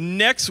 And so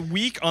next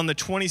week on the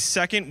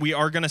 22nd, we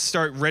are going to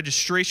start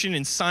registration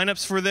and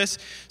signups for this.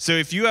 So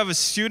if you have a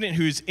student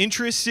who's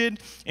interested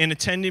in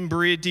attending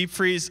Berea Deep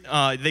Freeze,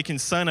 they can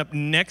sign up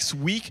next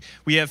week.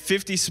 We have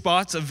 50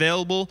 spots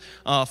available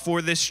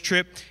for this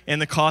trip,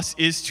 and the cost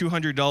is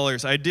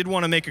 $200. I did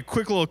want to make a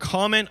quick little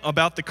comment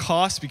about the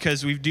cost,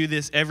 because we do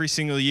this every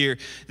single year,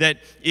 that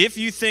if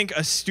you think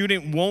a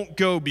student won't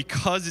go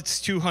because it's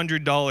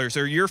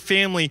 $200 or your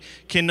family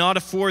cannot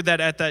afford that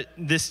at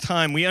this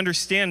time, we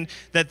understand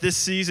that this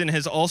season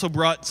has also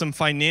brought some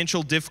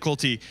financial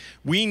difficulty.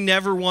 We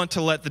never want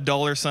to let the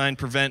dollar sign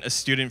prevent a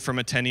student from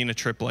attending a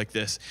trip like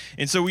this.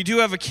 And so we do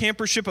have a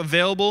campership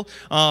available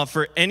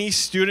for any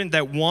student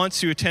that wants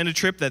to attend a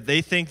trip that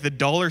they think the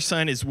dollar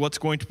sign is what's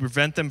going to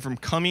prevent them from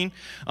coming.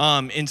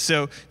 And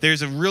so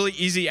there's a really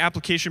easy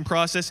application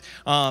process.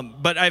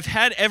 But I've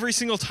had every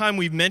single time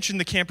we've mentioned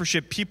the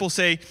campership, people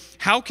say,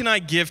 how can I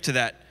give to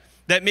that?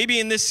 That maybe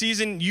in this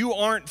season you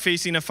aren't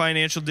facing a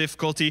financial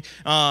difficulty,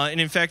 and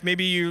in fact,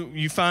 maybe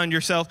you found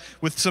yourself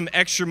with some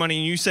extra money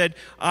and you said,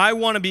 I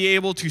want to be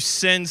able to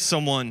send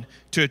someone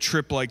to a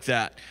trip like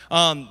that.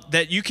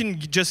 That you can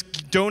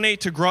just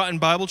donate to Groton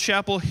Bible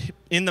Chapel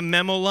in the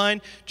memo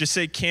line. Just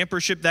say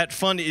campership. That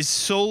fund is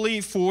solely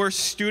for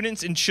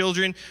students and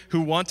children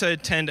who want to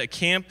attend a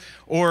camp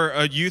or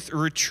a youth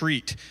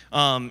retreat.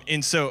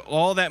 And so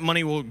all that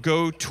money will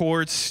go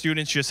towards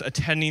students just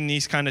attending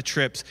these kind of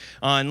trips.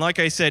 And like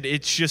I said,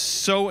 it's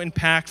just so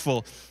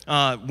impactful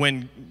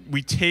when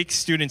we take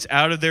students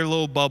out of their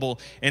little bubble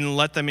and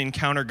let them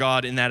encounter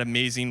God in that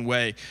amazing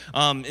way.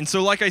 And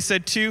so like I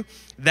said too,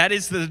 that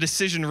is the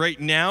decision right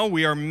now.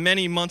 We are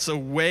many months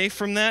away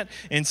from that,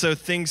 and so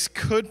things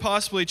could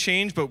possibly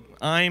change, but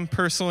I'm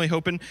personally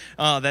hoping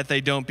that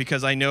they don't,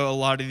 because I know a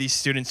lot of these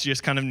students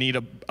just kind of need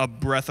a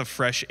breath of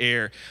fresh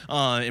air.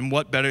 And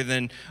what better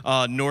than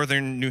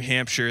northern New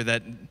Hampshire,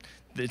 that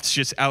it's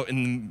just out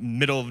in the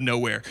middle of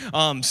nowhere.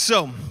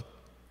 So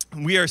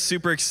we are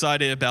super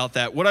excited about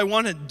that. What I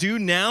want to do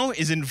now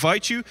is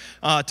invite you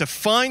to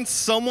find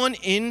someone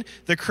in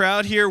the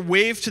crowd here,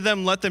 wave to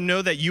them, let them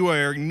know that you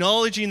are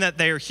acknowledging that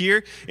they are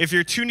here. If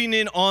you're tuning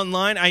in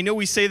online, I know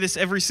we say this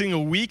every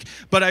single week,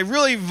 but I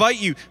really invite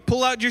you,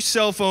 pull out your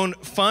cell phone,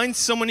 find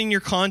someone in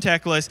your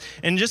contact list,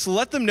 and just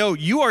let them know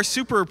you are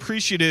super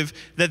appreciative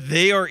that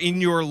they are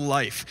in your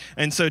life.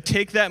 And so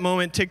take that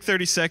moment, take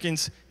 30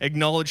 seconds,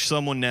 acknowledge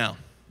someone now.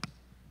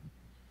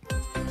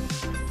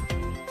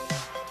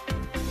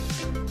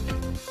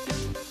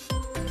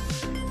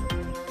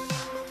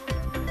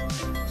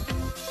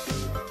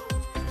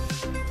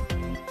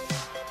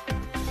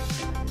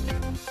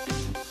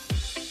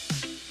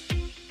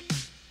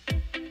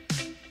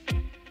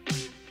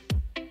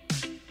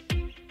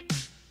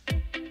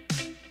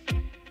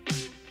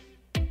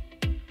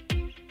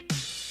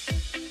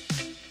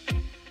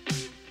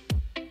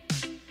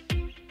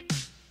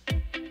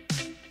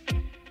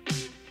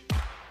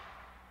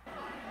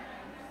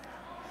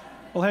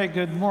 Well, hey,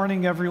 good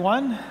morning,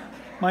 everyone.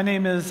 My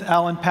name is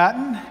Alan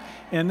Patton,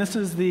 and this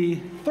is the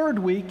third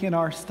week in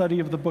our study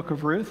of the book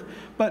of Ruth.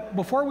 But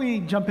before we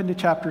jump into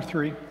chapter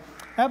 3,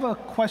 I have a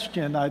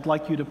question I'd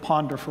like you to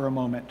ponder for a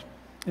moment.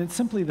 And it's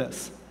simply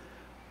this: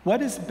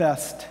 what is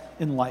best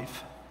in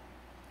life?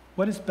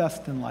 What is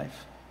best in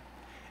life?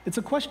 It's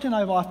a question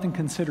I've often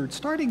considered,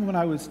 starting when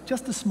I was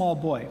just a small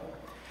boy.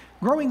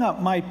 Growing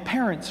up, my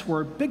parents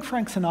were big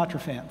Frank Sinatra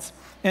fans,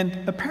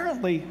 and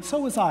apparently so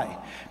was I,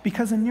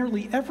 because in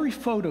nearly every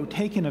photo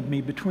taken of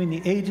me between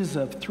the ages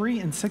of 3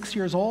 and 6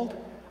 years old,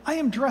 I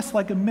am dressed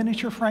like a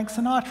miniature Frank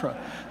Sinatra.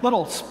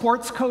 Little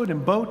sports coat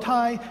and bow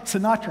tie,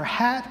 Sinatra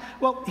hat.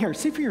 Well, here,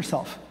 see for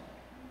yourself.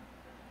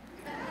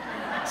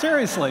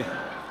 Seriously.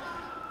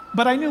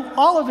 But I knew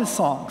all of his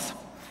songs,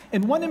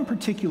 and one in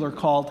particular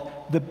called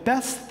 "The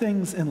Best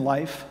Things in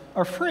Life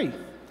Are Free."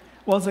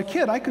 Well, as a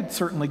kid, I could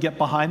certainly get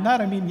behind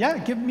that. I mean, yeah,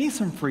 give me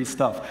some free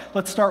stuff.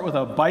 Let's start with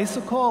a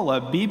bicycle,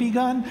 a BB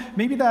gun,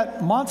 maybe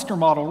that monster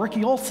model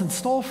Ricky Olsen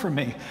stole from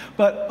me.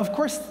 But of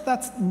course,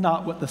 that's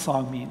not what the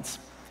song means.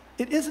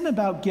 It isn't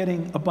about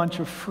getting a bunch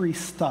of free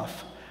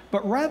stuff,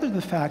 but rather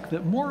the fact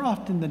that more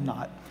often than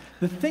not,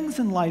 the things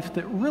in life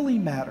that really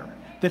matter,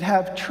 that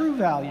have true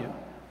value,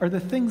 are the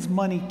things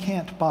money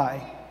can't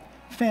buy.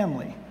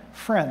 Family,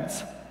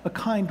 friends, a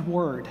kind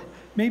word,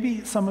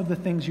 maybe some of the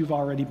things you've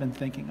already been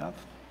thinking of.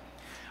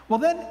 Well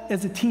then,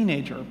 as a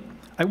teenager,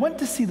 I went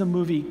to see the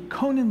movie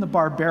Conan the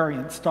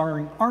Barbarian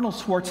starring Arnold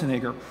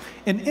Schwarzenegger.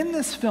 And in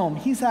this film,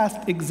 he's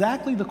asked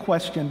exactly the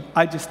question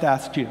I just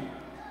asked you.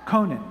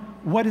 Conan,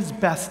 what is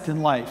best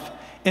in life?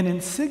 And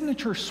in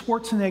signature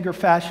Schwarzenegger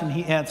fashion,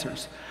 he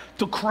answers,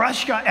 to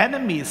crush your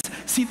enemies,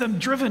 see them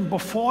driven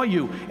before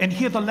you, and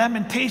hear the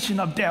lamentation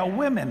of their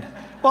women.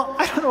 Well,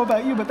 I don't know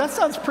about you, but that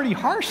sounds pretty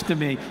harsh to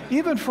me,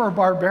 even for a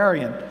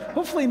barbarian.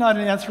 Hopefully not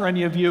an answer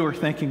any of you are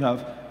thinking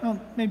of. Well,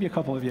 maybe a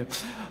couple of you.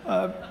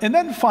 And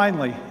then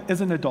finally,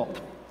 as an adult,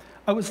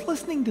 I was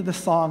listening to the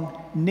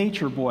song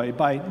Nature Boy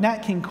by Nat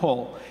King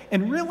Cole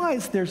and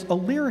realized there's a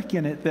lyric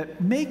in it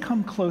that may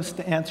come close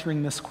to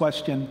answering this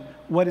question,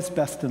 what is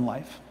best in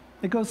life.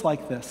 It goes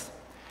like this.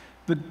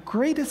 The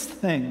greatest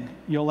thing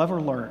you'll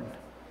ever learn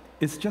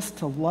is just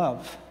to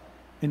love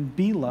and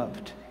be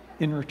loved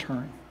in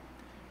return.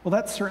 Well,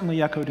 that's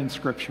certainly echoed in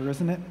Scripture,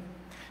 isn't it?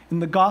 In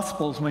the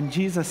Gospels, when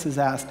Jesus is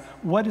asked,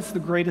 what is the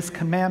greatest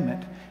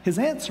commandment? His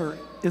answer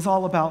is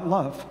all about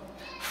love.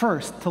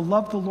 First, to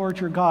love the Lord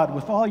your God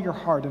with all your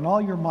heart and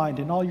all your mind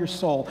and all your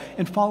soul,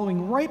 and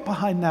following right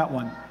behind that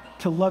one,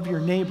 to love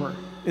your neighbor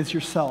as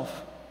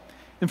yourself.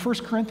 In 1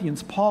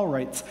 Corinthians, Paul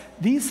writes,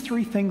 these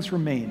three things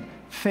remain: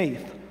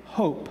 faith,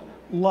 hope,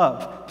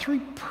 love. Three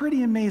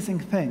pretty amazing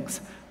things,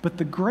 but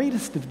the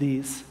greatest of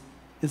these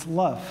is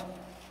love.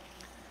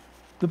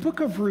 The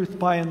book of Ruth,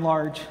 by and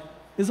large,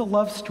 is a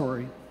love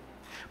story.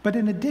 But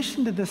in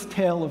addition to this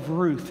tale of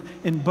Ruth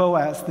and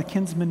Boaz, the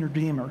kinsman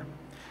redeemer,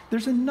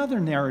 there's another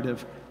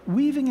narrative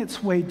weaving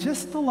its way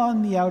just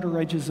along the outer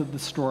edges of the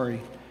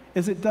story,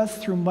 as it does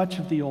through much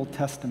of the Old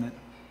Testament.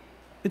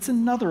 It's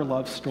another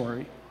love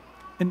story,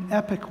 an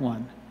epic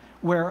one,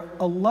 where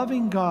a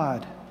loving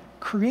God,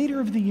 creator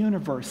of the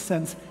universe,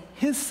 sends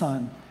his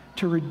son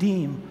to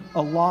redeem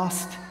a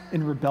lost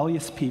and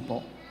rebellious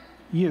people,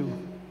 you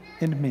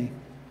and me.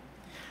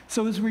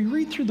 So as we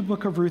read through the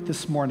book of Ruth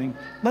this morning,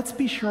 let's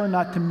be sure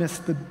not to miss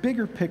the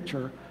bigger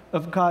picture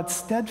of God's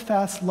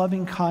steadfast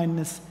loving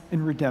kindness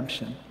and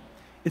redemption.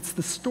 It's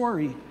the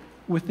story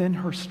within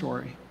her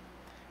story.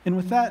 And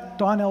with that,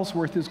 Dawn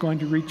Ellsworth is going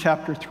to read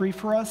chapter 3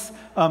 for us.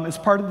 As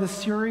part of this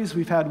series,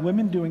 we've had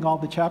women doing all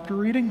the chapter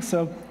reading.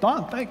 So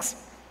Dawn,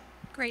 thanks.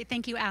 Great,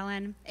 thank you,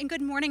 Alan. And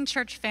good morning,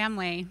 church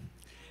family.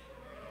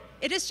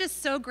 It is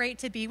just so great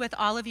to be with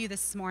all of you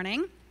this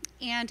morning.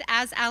 And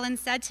as Alan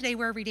said, today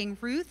we're reading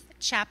Ruth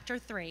chapter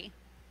 3.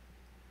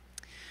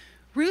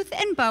 Ruth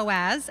and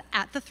Boaz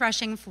at the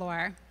threshing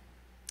floor.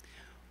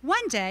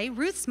 One day,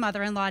 Ruth's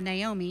mother-in-law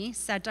Naomi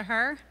said to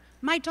her,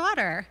 "My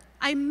daughter,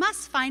 I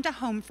must find a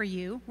home for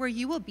you where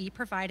you will be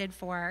provided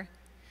for.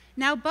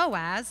 Now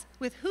Boaz,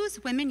 with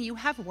whose women you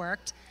have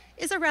worked,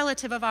 is a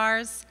relative of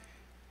ours.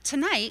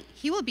 Tonight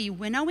he will be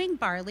winnowing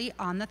barley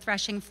on the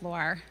threshing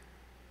floor.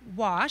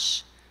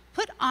 Wash,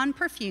 put on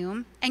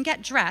perfume, and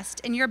get dressed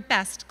in your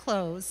best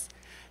clothes.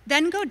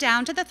 Then go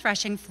down to the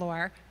threshing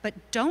floor,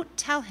 but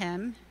don't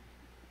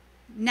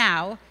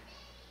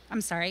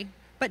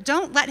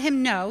let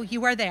him know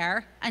you are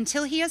there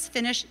until he has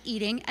finished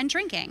eating and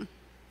drinking.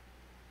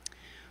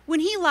 When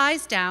he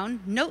lies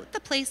down, note the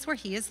place where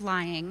he is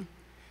lying.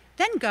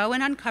 Then go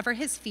and uncover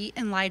his feet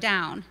and lie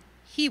down.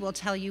 He will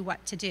tell you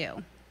what to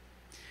do."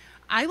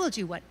 "I will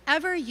do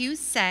whatever you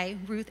say,"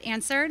 Ruth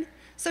answered.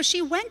 So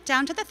she went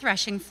down to the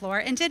threshing floor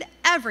and did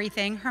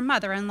everything her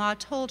mother-in-law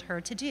told her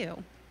to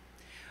do.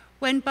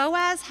 When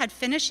Boaz had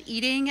finished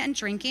eating and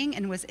drinking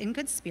and was in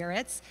good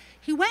spirits,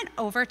 he went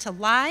over to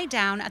lie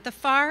down at the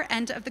far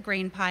end of the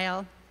grain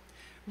pile.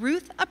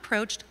 Ruth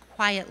approached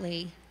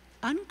quietly,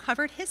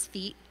 uncovered his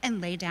feet,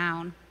 and lay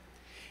down.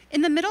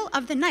 In the middle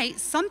of the night,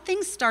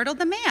 something startled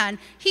the man.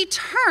 He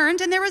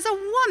turned, and there was a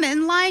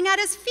woman lying at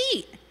his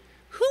feet.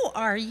 "Who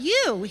are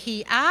you?"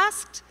 he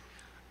asked.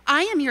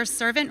 "I am your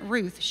servant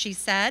Ruth," she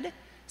said.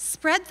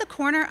 "Spread the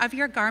corner of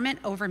your garment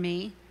over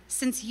me,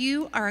 since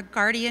you are a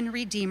guardian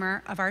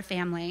redeemer of our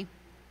family."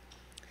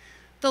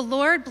 "The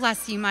Lord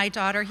bless you, my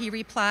daughter," he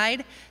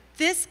replied.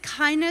 "This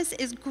kindness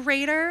is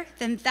greater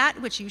than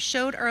that which you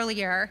showed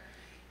earlier.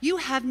 You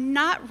have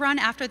not run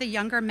after the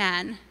younger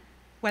men,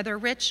 whether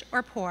rich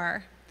or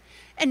poor.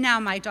 And now,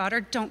 my daughter,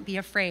 don't be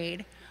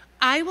afraid.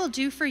 I will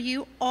do for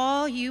you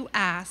all you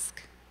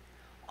ask.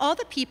 All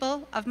the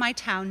people of my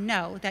town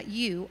know that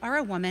you are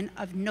a woman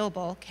of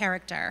noble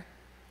character.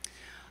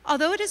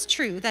 Although it is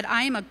true that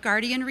I am a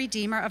guardian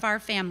redeemer of our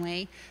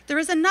family, there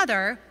is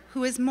another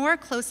who is more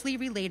closely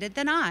related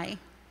than I.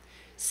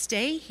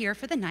 Stay here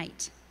for the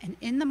night, and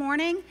in the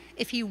morning,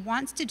 if he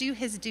wants to do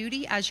his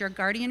duty as your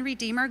guardian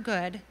redeemer,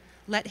 good,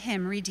 let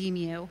him redeem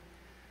you.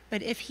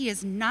 But if he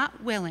is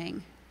not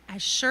willing,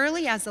 as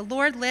surely as the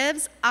Lord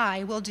lives,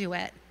 I will do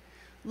it.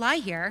 Lie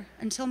here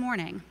until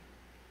morning."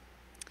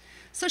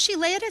 So she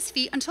lay at his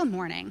feet until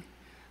morning,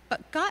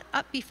 but got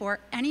up before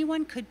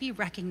anyone could be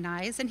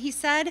recognized, and he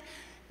said,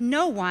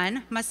 "No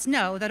one must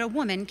know that a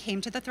woman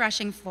came to the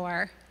threshing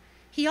floor."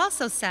 He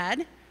also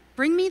said,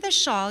 "Bring me the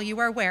shawl you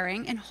are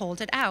wearing and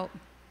hold it out."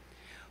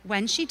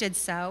 When she did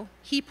so,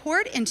 he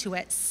poured into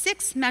it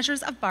 6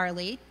 measures of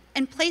barley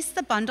and placed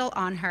the bundle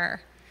on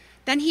her.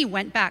 Then he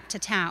went back to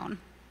town.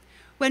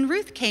 When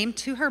Ruth came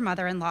to her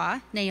mother-in-law,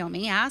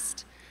 Naomi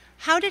asked,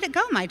 "How did it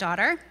go, my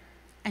daughter?"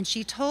 And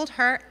she told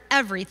her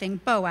everything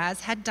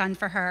Boaz had done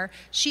for her.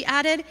 She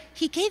added,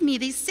 "He gave me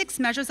these 6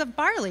 measures of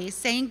barley,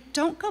 saying,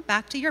 'Don't go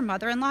back to your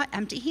mother-in-law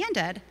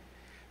empty-handed.'"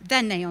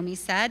 Then Naomi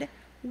said,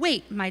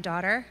 "Wait, my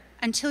daughter,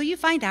 until you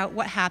find out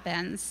what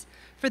happens,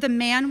 for the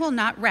man will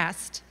not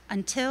rest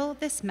until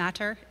this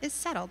matter is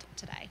settled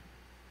today."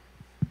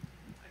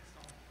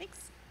 Thanks.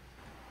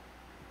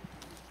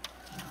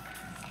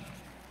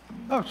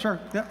 Oh, sure,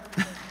 yeah.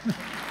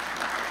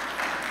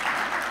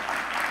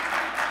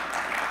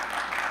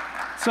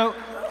 So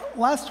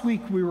last week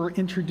we were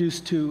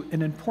introduced to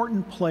an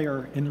important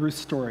player in Ruth's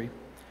story,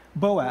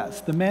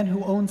 Boaz, the man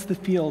who owns the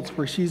fields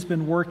where she's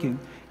been working,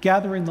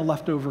 gathering the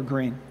leftover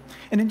grain.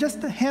 And in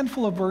just a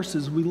handful of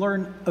verses, we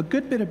learn a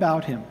good bit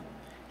about him.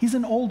 He's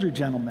an older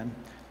gentleman,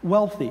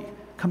 wealthy,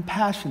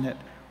 compassionate,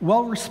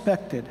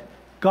 well-respected,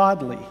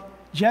 godly,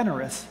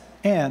 generous,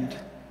 and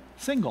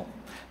single.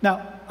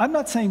 Now, I'm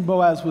not saying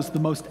Boaz was the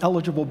most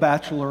eligible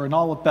bachelor in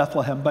all of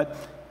Bethlehem, but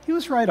he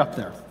was right up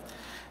there.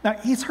 Now,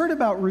 he's heard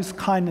about Ruth's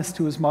kindness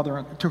to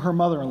her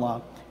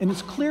mother-in-law, and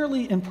is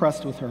clearly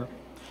impressed with her,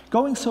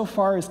 going so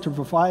far as to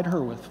provide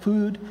her with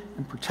food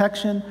and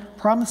protection,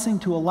 promising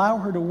to allow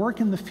her to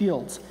work in the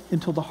fields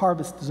until the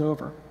harvest is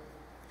over.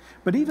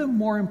 But even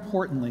more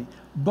importantly,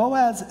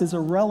 Boaz is a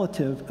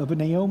relative of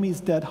Naomi's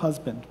dead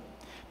husband,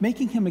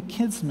 making him a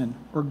kinsman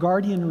or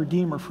guardian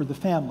redeemer for the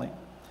family.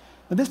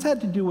 Now, this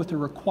had to do with a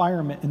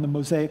requirement in the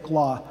Mosaic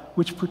Law,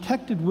 which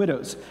protected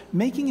widows,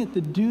 making it the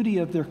duty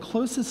of their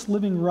closest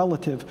living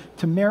relative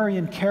to marry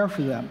and care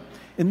for them,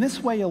 in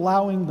this way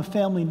allowing the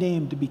family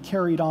name to be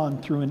carried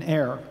on through an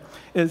heir.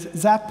 As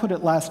Zach put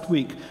it last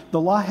week,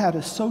 the law had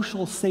a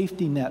social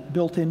safety net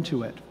built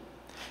into it.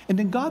 And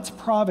in God's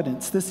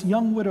providence, this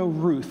young widow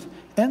Ruth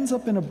ends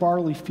up in a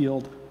barley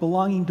field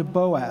belonging to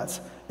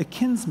Boaz, a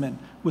kinsman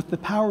with the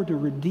power to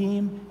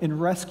redeem and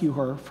rescue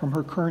her from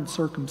her current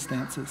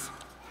circumstances.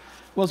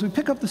 Well, as we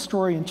pick up the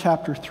story in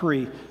chapter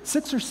 3,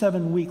 6 or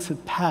 7 weeks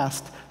have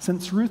passed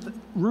since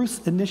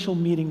Ruth's initial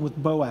meeting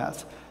with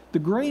Boaz. The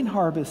grain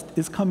harvest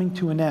is coming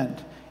to an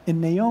end,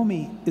 and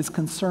Naomi is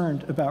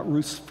concerned about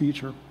Ruth's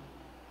future.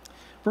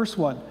 Verse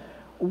 1,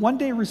 one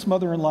day Ruth's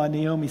mother-in-law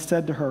Naomi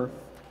said to her,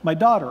 "My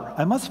daughter,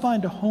 I must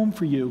find a home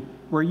for you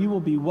where you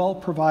will be well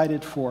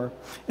provided for."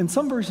 In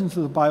some versions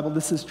of the Bible,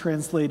 this is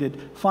translated,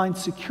 "find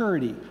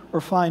security,"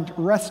 or "find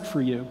rest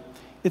for you."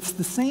 It's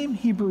the same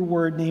Hebrew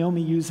word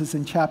Naomi uses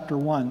in chapter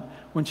 1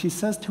 when she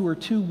says to her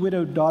 2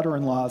 widowed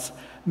daughter-in-laws,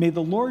 "May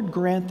the Lord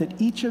grant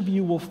that each of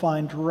you will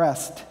find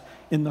rest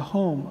in the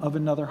home of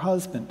another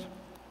husband."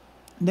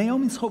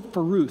 Naomi's hope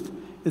for Ruth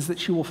is that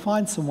she will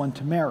find someone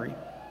to marry.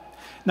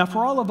 Now,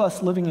 for all of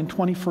us living in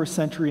 21st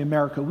century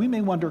America, we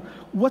may wonder,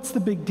 what's the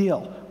big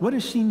deal? What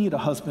does she need a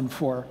husband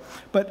for?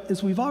 But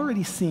as we've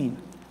already seen,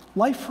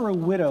 life for a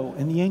widow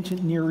in the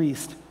ancient Near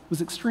East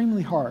was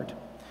extremely hard.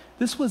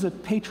 This was a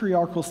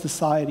patriarchal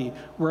society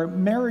where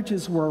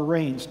marriages were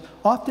arranged,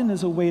 often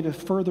as a way to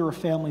further a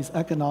family's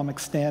economic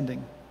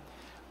standing.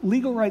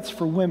 Legal rights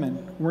for women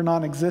were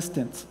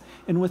non-existent,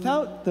 and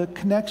without the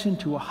connection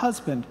to a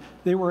husband,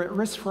 they were at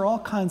risk for all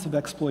kinds of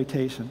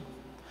exploitation.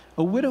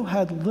 A widow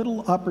had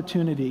little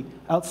opportunity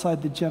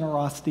outside the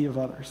generosity of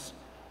others.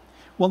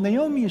 Well,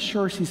 Naomi is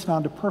sure she's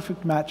found a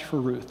perfect match for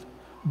Ruth,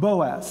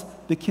 Boaz,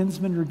 the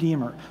kinsman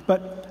redeemer.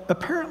 But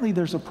apparently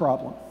there's a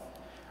problem.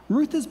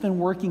 Ruth has been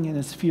working in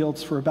his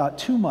fields for about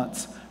 2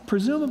 months,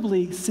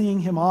 presumably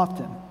seeing him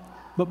often.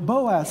 But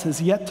Boaz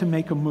has yet to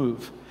make a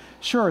move.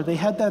 Sure, they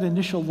had that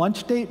initial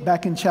lunch date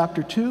back in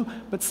chapter 2,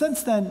 but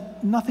since then,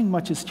 nothing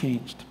much has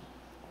changed.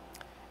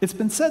 It's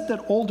been said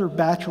that older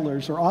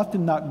bachelors are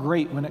often not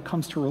great when it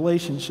comes to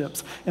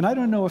relationships, and I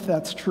don't know if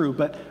that's true,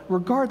 but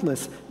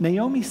regardless,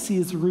 Naomi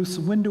sees Ruth's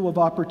window of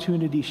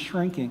opportunity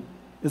shrinking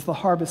as the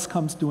harvest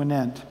comes to an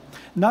end.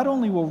 Not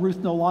only will Ruth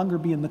no longer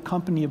be in the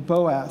company of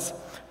Boaz,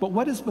 but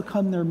what has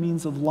become their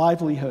means of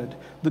livelihood,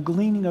 the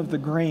gleaning of the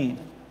grain,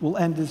 will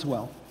end as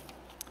well.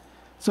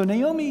 So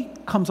Naomi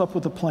comes up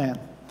with a plan.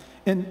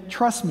 And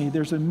trust me,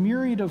 there's a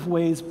myriad of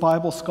ways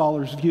Bible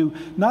scholars view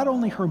not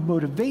only her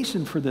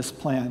motivation for this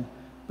plan,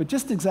 but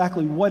just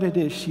exactly what it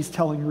is she's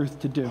telling Ruth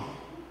to do.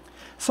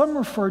 Some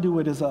refer to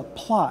it as a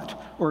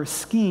plot or a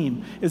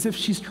scheme, as if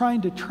she's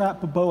trying to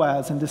trap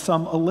Boaz into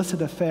some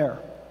illicit affair.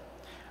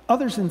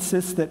 Others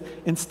insist that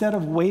instead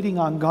of waiting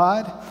on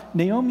God,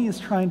 Naomi is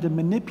trying to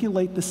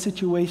manipulate the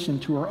situation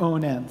to her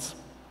own ends.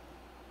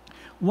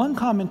 One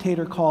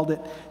commentator called it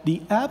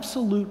the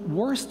absolute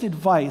worst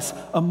advice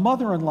a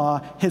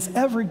mother-in-law has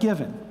ever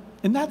given.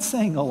 And that's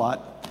saying a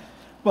lot.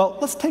 Well,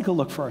 let's take a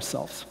look for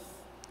ourselves.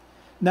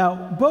 Now,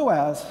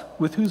 Boaz,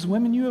 with whose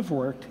women you have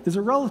worked, is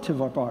a relative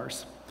of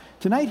ours.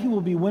 Tonight he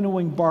will be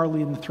winnowing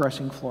barley in the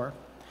threshing floor.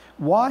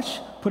 Wash,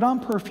 put on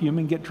perfume,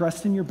 and get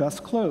dressed in your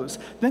best clothes.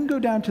 Then go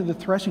down to the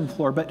threshing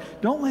floor, but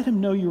don't let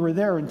him know you were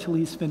there until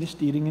he's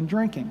finished eating and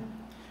drinking.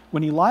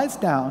 When he lies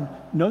down,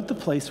 note the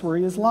place where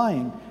he is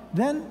lying.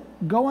 Then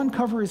go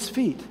uncover his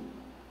feet.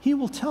 He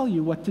will tell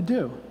you what to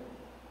do.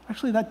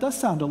 Actually, that does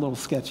sound a little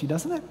sketchy,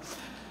 doesn't it?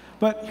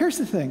 But here's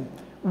the thing.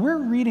 We're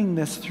reading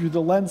this through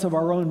the lens of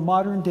our own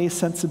modern-day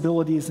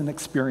sensibilities and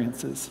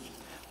experiences.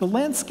 The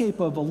landscape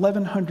of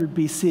 1100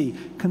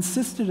 BC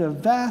consisted of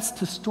vast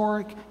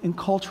historic and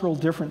cultural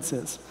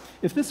differences.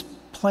 If this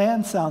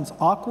plan sounds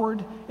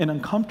awkward and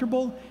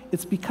uncomfortable,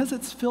 it's because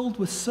it's filled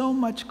with so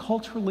much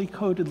culturally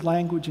coded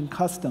language and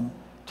custom,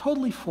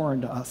 totally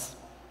foreign to us.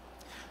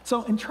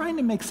 So in trying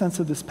to make sense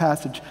of this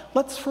passage,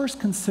 let's first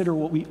consider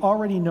what we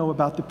already know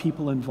about the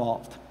people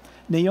involved: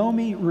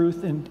 Naomi,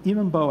 Ruth, and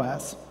even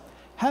Boaz.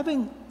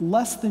 Having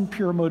less than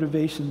pure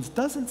motivations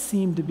doesn't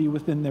seem to be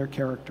within their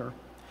character.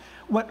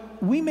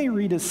 What we may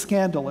read as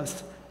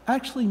scandalous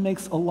actually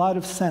makes a lot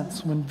of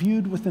sense when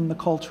viewed within the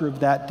culture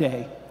of that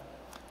day.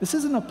 This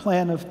isn't a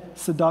plan of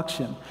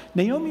seduction.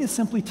 Naomi is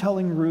simply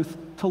telling Ruth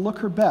to look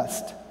her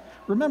best.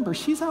 Remember,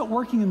 she's out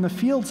working in the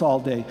fields all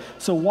day,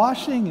 so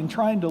washing and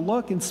trying to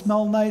look and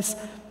smell nice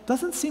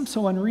doesn't seem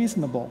so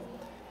unreasonable.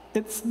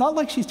 It's not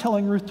like she's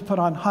telling Ruth to put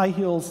on high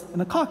heels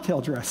and a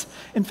cocktail dress.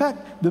 In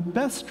fact, the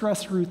best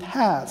dress Ruth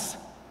has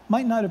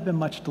might not have been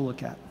much to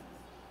look at.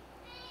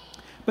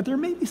 But there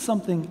may be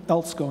something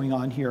else going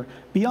on here,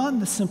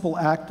 beyond the simple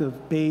act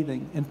of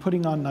bathing and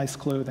putting on nice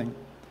clothing.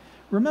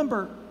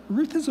 Remember,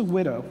 Ruth is a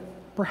widow,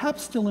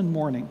 perhaps still in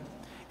mourning,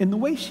 and the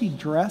way she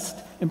dressed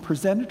and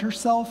presented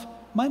herself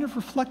might have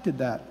reflected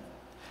that.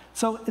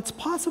 So it's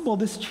possible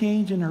this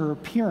change in her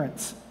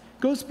appearance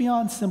goes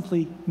beyond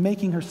simply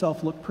making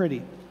herself look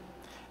pretty.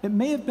 It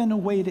may have been a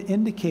way to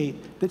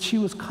indicate that she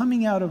was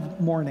coming out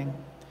of mourning,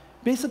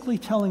 basically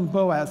telling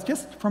Boaz,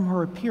 just from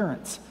her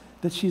appearance,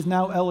 that she's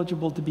now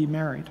eligible to be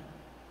married.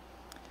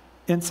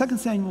 In 2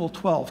 Samuel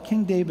 12,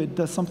 King David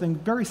does something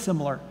very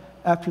similar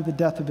after the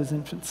death of his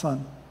infant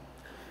son.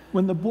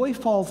 When the boy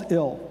falls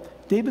ill,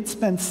 David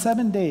spends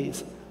 7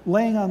 days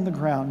laying on the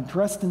ground,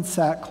 dressed in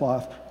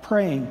sackcloth,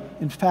 praying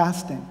and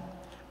fasting.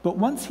 But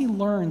once he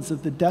learns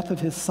of the death of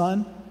his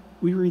son,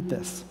 we read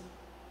this.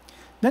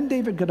 Then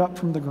David got up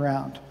from the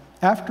ground.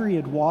 After he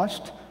had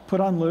washed, put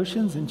on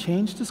lotions, and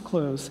changed his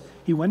clothes,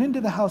 he went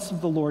into the house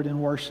of the Lord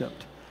and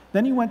worshipped.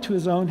 Then he went to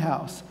his own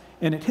house,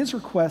 and at his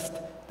request,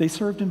 they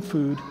served him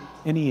food,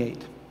 and he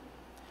ate.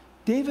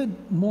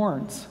 David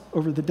mourns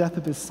over the death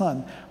of his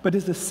son, but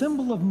as a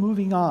symbol of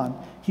moving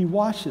on, he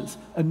washes,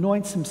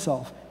 anoints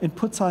himself, and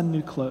puts on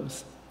new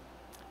clothes.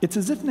 It's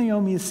as if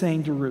Naomi is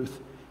saying to Ruth,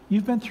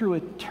 "You've been through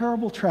a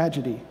terrible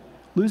tragedy,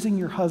 losing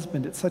your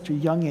husband at such a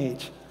young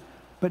age,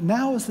 but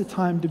now is the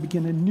time to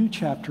begin a new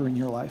chapter in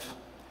your life,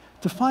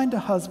 to find a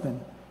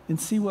husband and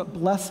see what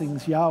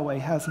blessings Yahweh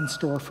has in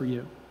store for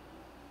you."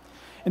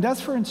 And as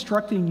for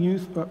instructing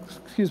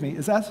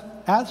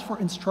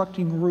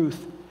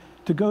Ruth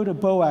to go to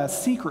Boaz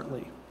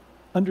secretly,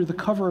 under the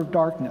cover of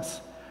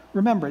darkness,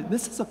 remember,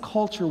 this is a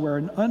culture where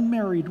an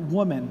unmarried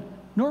woman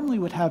normally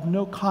would have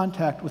no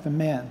contact with a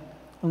man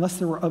unless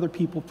there were other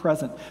people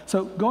present.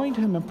 So going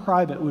to him in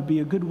private would be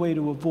a good way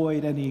to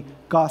avoid any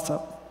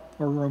gossip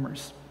or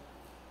rumors.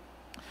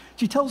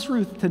 She tells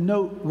Ruth to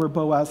note where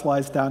Boaz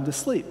lies down to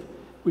sleep,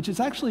 which is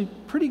actually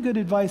pretty good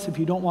advice if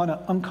you don't want to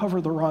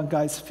uncover the wrong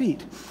guy's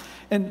feet.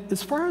 And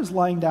as far as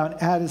lying down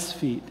at his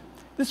feet,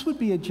 this would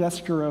be a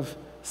gesture of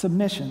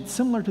submission,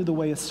 similar to the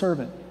way a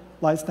servant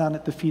lies down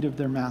at the feet of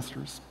their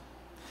masters.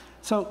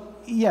 So,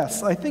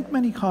 yes, I think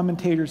many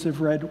commentators have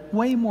read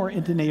way more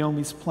into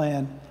Naomi's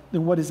plan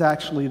than what is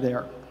actually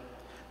there.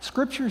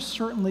 Scripture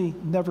certainly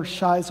never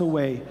shies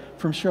away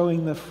from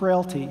showing the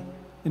frailty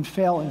and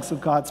failings of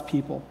God's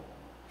people.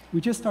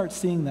 We just start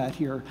seeing that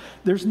here.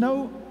 There's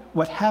no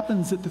what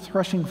happens at the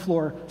threshing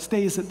floor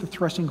stays at the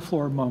threshing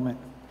floor moment.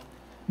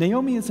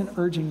 Naomi isn't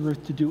urging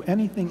Ruth to do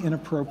anything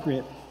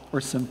inappropriate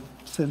or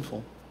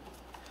sinful.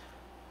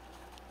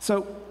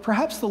 So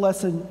perhaps the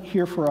lesson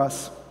here for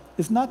us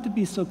is not to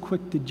be so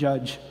quick to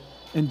judge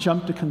and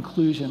jump to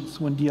conclusions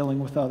when dealing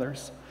with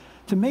others,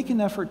 to make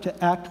an effort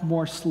to act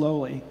more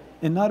slowly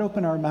and not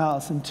open our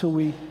mouths until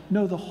we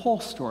know the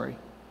whole story,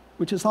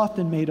 which is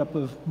often made up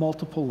of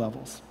multiple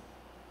levels.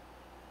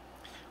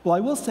 Well, I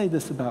will say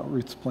this about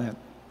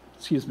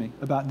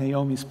about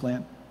Naomi's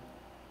plan.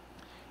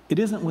 It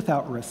isn't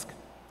without risk.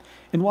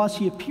 And while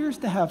she appears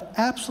to have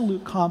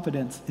absolute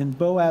confidence in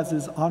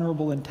Boaz's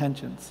honorable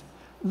intentions,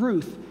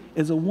 Ruth,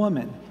 as a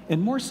woman,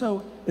 and more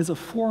so as a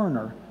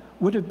foreigner,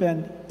 would have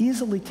been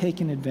easily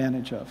taken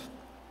advantage of.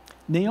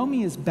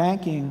 Naomi is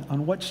banking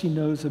on what she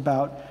knows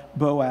about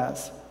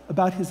Boaz,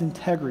 about his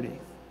integrity.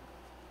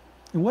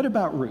 And what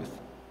about Ruth?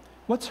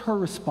 What's her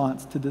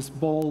response to this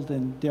bold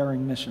and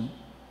daring mission?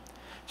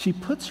 She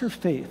puts her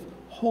faith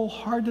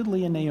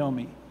wholeheartedly in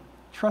Naomi,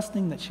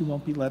 trusting that she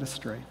won't be led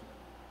astray.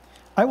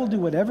 "I will do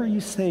whatever you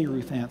say,"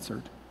 Ruth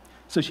answered.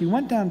 So she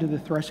went down to the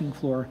threshing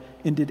floor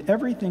and did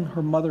everything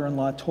her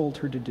mother-in-law told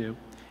her to do.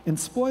 And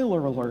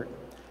spoiler alert,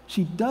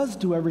 she does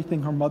do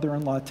everything her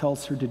mother-in-law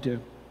tells her to do.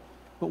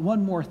 But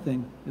one more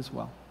thing as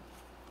well.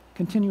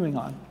 Continuing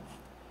on.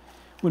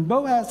 When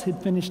Boaz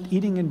had finished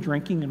eating and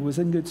drinking and was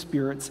in good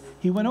spirits,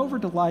 he went over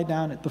to lie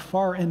down at the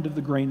far end of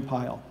the grain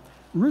pile.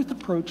 Ruth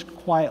approached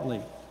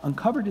quietly,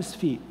 uncovered his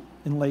feet,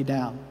 and lay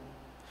down.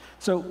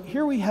 So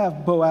here we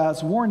have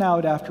Boaz worn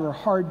out after a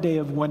hard day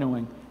of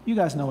winnowing. You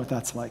guys know what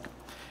that's like.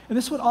 And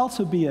this would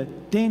also be a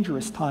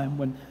dangerous time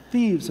when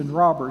thieves and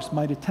robbers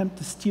might attempt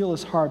to steal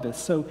his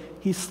harvest, so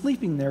he's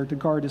sleeping there to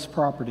guard his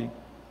property.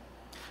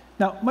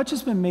 Now, much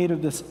has been made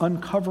of this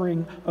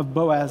uncovering of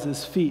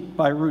Boaz's feet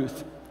by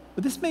Ruth,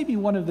 but this may be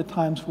one of the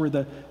times where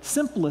the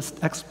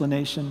simplest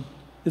explanation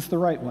is the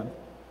right one.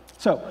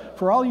 So,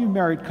 for all you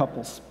married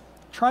couples,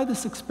 try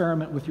this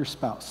experiment with your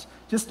spouse.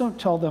 Just don't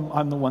tell them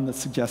I'm the one that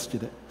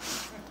suggested it.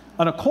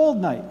 On a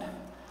cold night,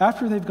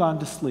 after they've gone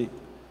to sleep,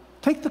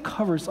 take the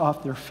covers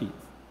off their feet.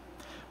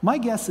 My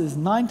guess is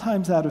 9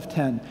 times out of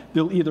 10,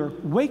 they'll either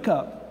wake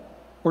up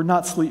or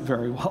not sleep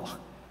very well.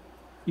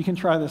 You can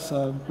try this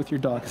with your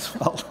dog as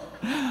well.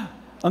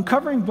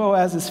 Uncovering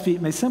Boaz's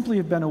feet may simply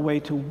have been a way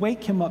to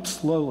wake him up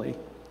slowly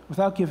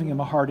without giving him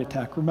a heart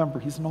attack. Remember,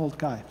 he's an old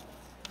guy.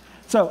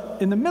 So,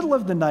 in the middle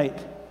of the night,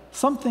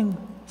 something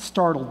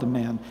startled the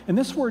man. And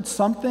this word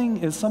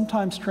something is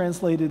sometimes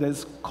translated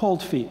as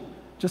cold feet.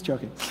 Just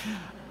joking.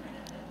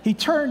 He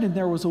turned and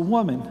there was a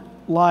woman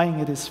lying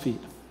at his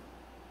feet.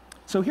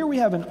 So here we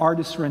have an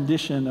artist's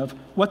rendition of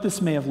what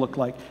this may have looked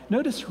like.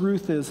 Notice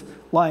Ruth is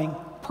lying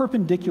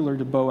perpendicular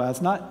to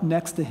Boaz, not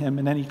next to him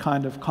in any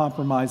kind of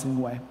compromising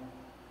way.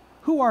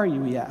 "Who are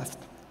you?" he asked.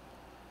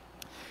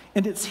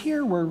 And it's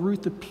here where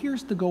Ruth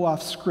appears to go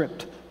off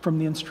script from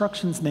the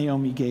instructions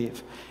Naomi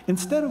gave.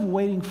 Instead of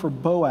waiting for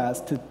Boaz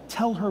to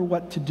tell her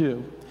what to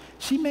do,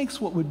 she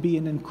makes what would be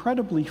an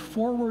incredibly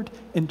forward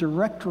and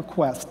direct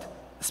request,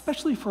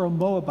 especially for a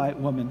Moabite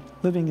woman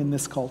living in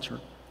this culture.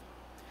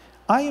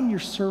 "I am your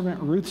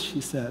servant Ruth," she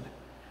said.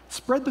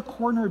 "Spread the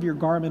corner of your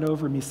garment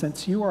over me,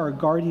 since you are a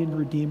guardian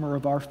redeemer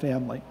of our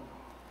family."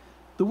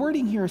 The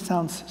wording here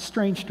sounds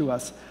strange to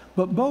us,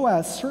 but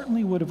Boaz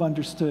certainly would have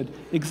understood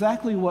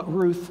exactly what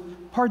Ruth,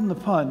 pardon the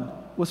pun,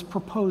 was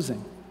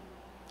proposing.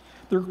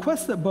 The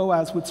request that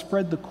Boaz would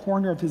spread the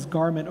corner of his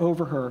garment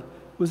over her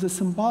was a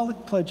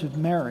symbolic pledge of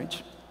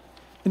marriage.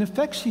 In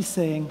effect, she's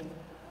saying,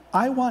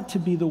 "I want to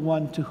be the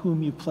one to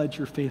whom you pledge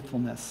your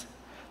faithfulness,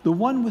 the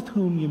one with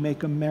whom you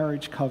make a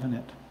marriage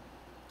covenant."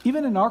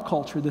 Even in our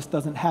culture, this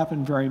doesn't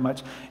happen very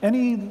much.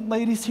 Any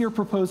ladies here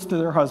propose to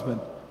their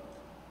husband?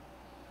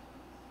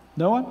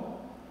 No one?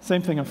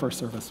 Same thing in first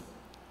service.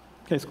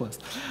 Case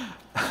closed.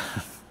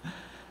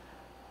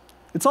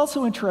 It's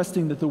also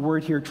interesting that the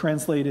word here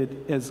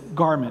translated as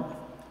garment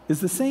is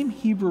the same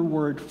Hebrew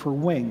word for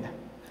wing.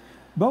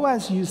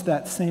 Boaz used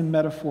that same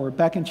metaphor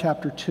back in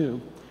chapter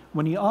 2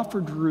 when he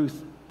offered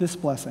Ruth this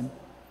blessing: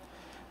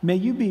 "May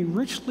you be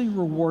richly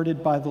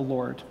rewarded by the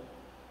Lord,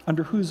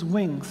 under whose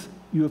wings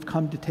you have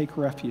come to take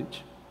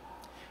refuge."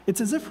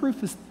 It's as if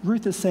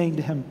Ruth is saying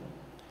to him,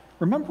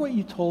 "Remember what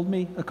you told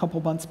me a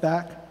couple months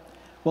back?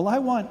 Well, I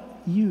want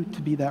you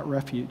to be that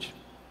refuge."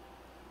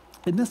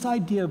 And this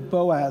idea of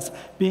Boaz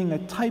being a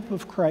type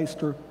of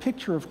Christ or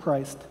picture of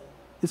Christ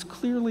is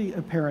clearly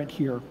apparent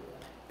here,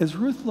 as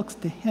Ruth looks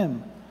to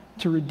him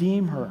to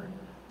redeem her,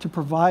 to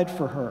provide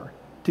for her,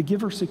 to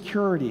give her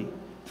security,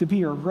 to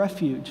be her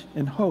refuge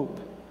and hope,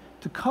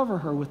 to cover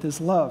her with his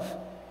love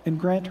and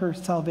grant her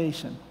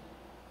salvation.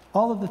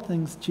 All of the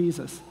things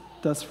Jesus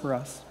does for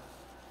us.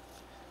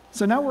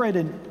 So now we're at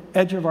an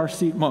edge of our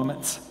seat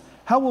moments.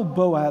 How will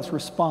Boaz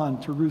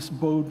respond to Ruth's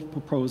bold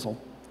proposal?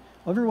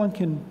 Well, everyone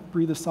can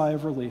breathe a sigh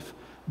of relief.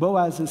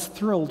 Boaz is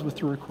thrilled with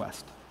the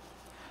request.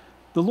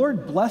 "The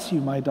Lord bless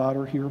you, my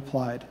daughter," he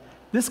replied.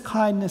 "This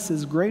kindness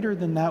is greater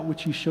than that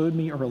which you showed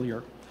me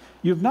earlier.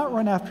 You have not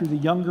run after the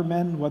younger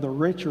men, whether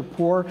rich or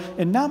poor.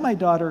 And now, my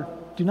daughter,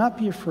 do not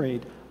be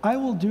afraid. I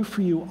will do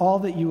for you all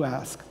that you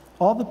ask.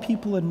 All the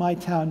people in my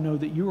town know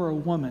that you are a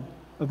woman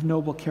of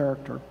noble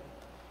character."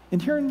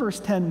 And here in verse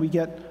 10, we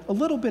get a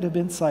little bit of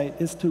insight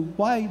as to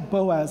why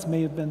Boaz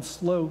may have been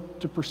slow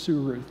to pursue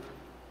Ruth.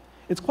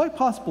 It's quite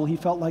possible he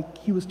felt like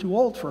he was too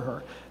old for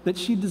her, that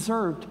she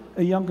deserved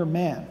a younger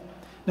man.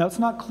 Now, it's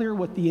not clear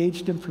what the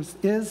age difference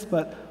is,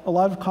 but a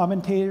lot of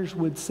commentators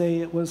would say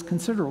it was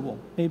considerable,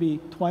 maybe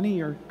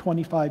 20 or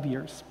 25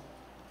 years.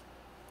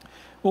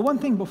 Well, one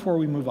thing before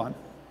we move on.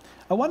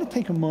 I want to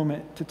take a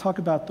moment to talk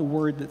about the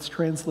word that's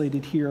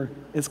translated here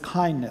as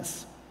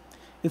kindness.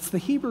 It's the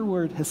Hebrew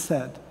word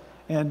hesed,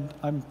 and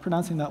I'm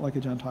pronouncing that like a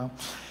Gentile.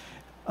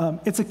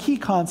 It's a key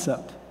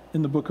concept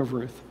in the book of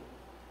Ruth.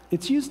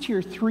 It's used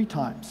here 3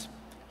 times,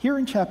 here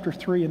in chapter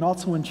 3 and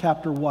also in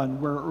chapter 1,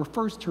 where it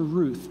refers to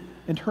Ruth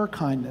and her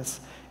kindness,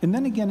 and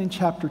then again in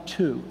chapter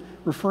 2,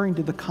 referring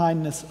to the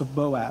kindness of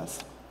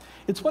Boaz.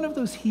 It's one of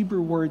those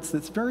Hebrew words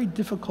that's very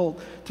difficult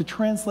to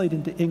translate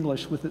into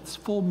English with its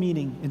full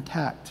meaning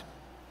intact.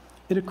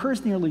 It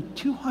occurs nearly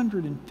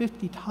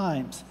 250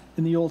 times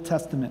in the Old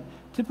Testament,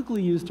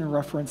 typically used in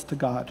reference to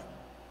God.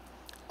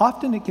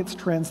 Often it gets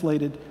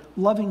translated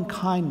loving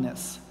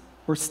kindness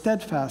or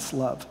steadfast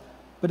love,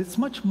 but it's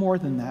much more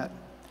than that.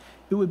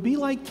 It would be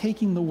like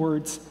taking the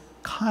words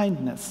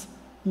kindness,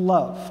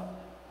 love,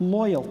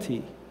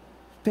 loyalty,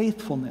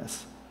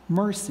 faithfulness,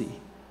 mercy,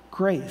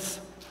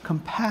 grace,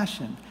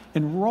 compassion,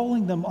 and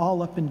rolling them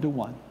all up into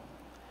one.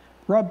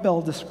 Rob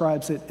Bell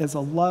describes it as a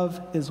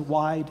love as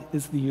wide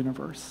as the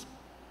universe.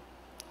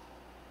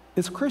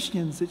 As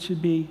Christians, it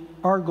should be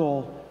our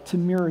goal to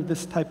mirror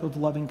this type of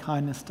loving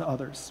kindness to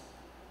others.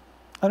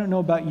 I don't know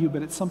about you,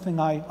 but it's something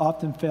I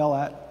often fail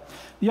at.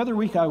 The other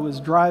week I was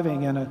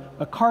driving and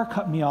a car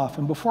cut me off,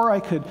 and before I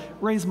could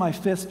raise my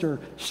fist or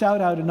shout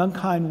out an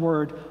unkind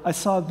word, I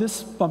saw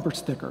this bumper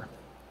sticker.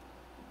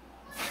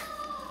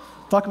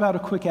 Talk about a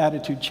quick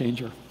attitude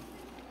changer.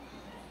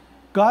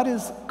 God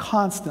is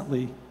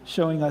constantly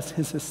showing us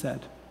his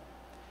hesed,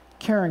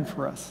 caring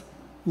for us,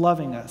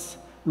 loving us,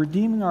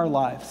 redeeming our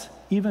lives,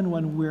 even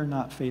when we're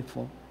not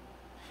faithful.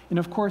 And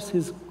of course,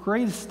 his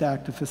greatest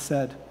act of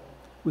hesed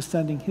was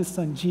sending his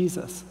son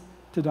Jesus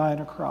to die on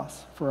a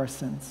cross for our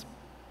sins.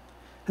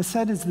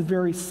 Hesed is the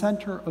very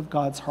center of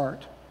God's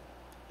heart.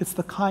 It's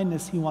the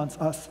kindness he wants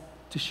us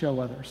to show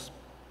others.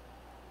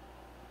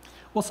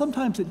 Well,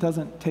 sometimes it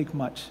doesn't take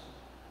much,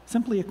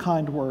 simply a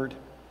kind word.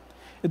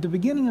 At the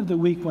beginning of the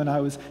week, when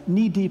I was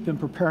knee-deep in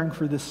preparing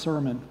for this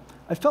sermon,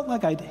 I felt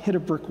like I'd hit a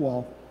brick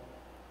wall.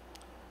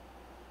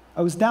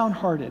 I was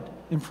downhearted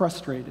and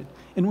frustrated,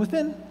 and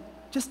within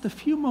just a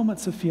few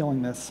moments of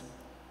feeling this,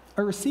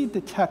 I received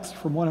a text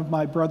from one of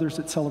my brothers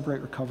at Celebrate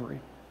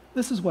Recovery.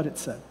 This is what it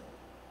said.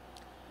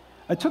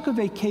 I took a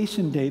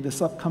vacation day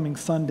this upcoming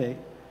Sunday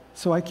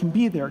so I can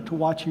be there to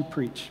watch you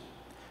preach.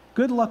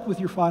 Good luck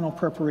with your final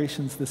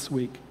preparations this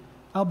week.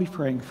 I'll be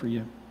praying for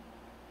you.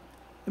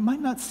 It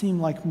might not seem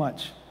like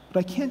much, but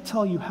I can't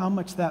tell you how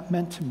much that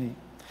meant to me,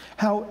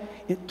 how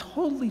it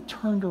totally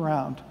turned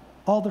around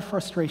all the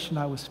frustration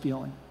I was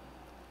feeling.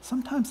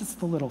 Sometimes it's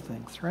the little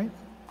things, right?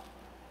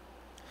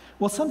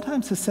 Well,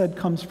 sometimes Hesed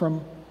comes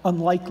from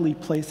unlikely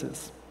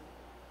places.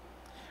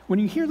 When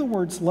you hear the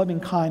words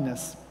loving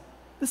kindness,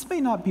 this may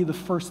not be the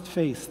first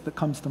face that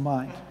comes to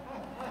mind.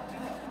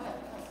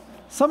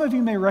 Some of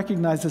you may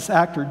recognize this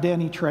actor,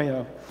 Danny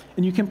Trejo,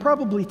 and you can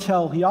probably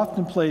tell he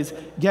often plays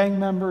gang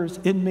members,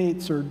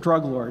 inmates, or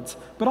drug lords,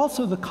 but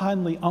also the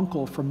kindly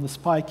uncle from the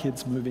Spy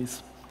Kids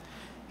movies.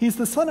 He's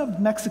the son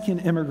of Mexican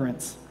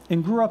immigrants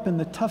and grew up in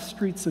the tough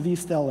streets of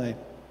East LA.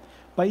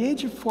 By the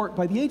age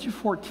of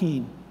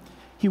 14,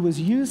 he was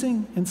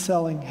using and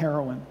selling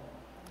heroin.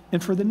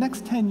 And for the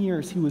next 10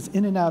 years, he was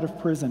in and out of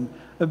prison,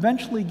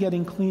 eventually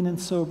getting clean and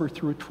sober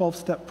through a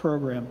 12-step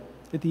program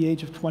at the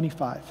age of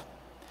 25.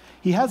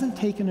 He hasn't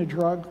taken a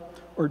drug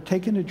or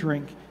taken a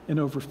drink in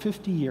over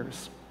 50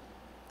 years.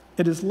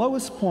 At his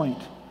lowest point,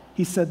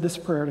 he said this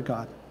prayer to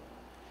God: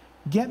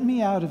 "Get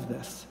me out of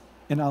this,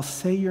 and I'll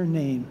say your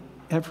name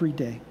every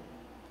day.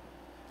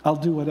 I'll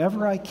do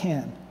whatever I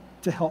can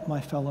to help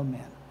my fellow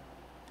man."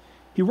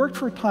 He worked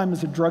for a time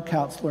as a drug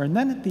counselor, and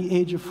then at the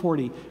age of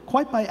 40,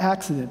 quite by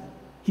accident,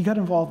 he got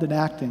involved in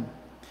acting.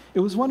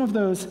 It was one of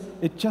those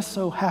it just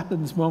so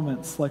happens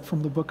moments, like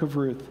from the book of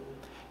Ruth.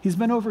 He's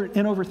been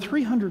in over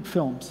 300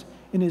 films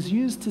and is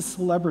used his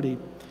celebrity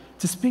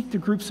to speak to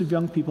groups of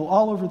young people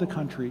all over the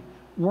country,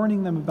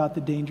 warning them about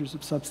the dangers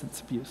of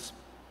substance abuse.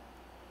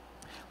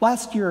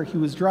 Last year, he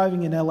was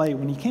driving in LA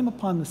when he came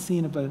upon the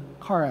scene of a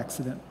car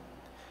accident.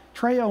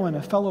 Trejo and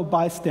a fellow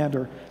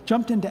bystander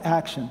jumped into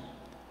action,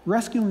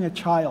 rescuing a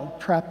child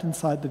trapped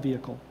inside the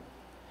vehicle.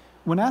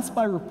 When asked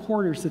by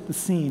reporters at the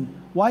scene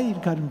why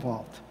he'd got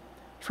involved,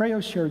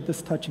 Trejo shared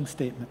this touching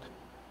statement: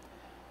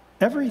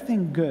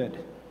 "Everything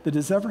good that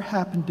has ever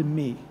happened to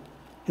me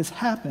has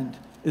happened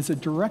as a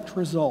direct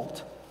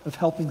result of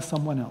helping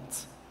someone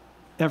else.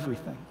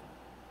 Everything."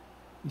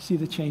 You see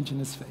the change in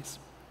his face.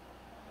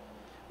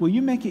 Will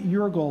you make it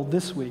your goal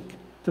this week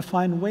to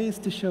find ways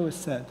to show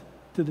Hesed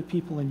to the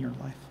people in your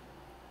life?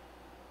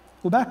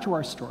 Well, back to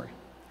our story.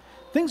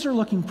 Things are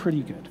looking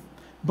pretty good.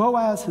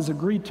 Boaz has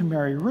agreed to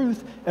marry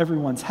Ruth.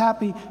 Everyone's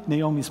happy.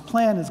 Naomi's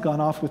plan has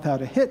gone off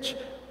without a hitch.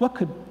 What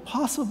could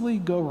possibly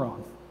go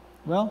wrong?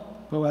 Well,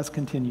 Boaz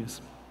continues.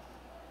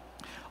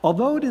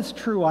 "Although it is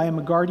true I am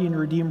a guardian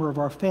redeemer of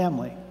our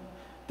family,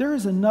 there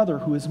is another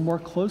who is more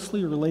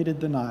closely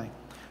related than I.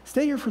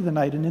 Stay here for the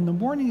night, and in the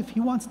morning, if he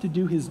wants to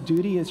do his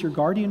duty as your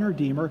guardian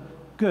redeemer,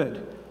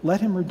 good,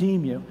 let him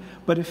redeem you.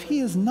 But if he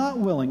is not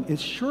willing,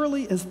 as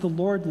surely as the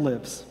Lord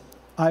lives,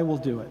 I will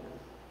do it."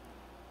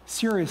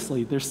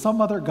 Seriously, there's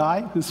some other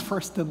guy who's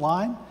first in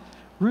line?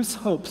 Ruth's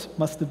hopes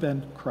must have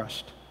been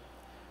crushed.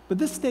 But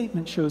this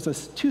statement shows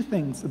us two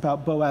things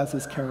about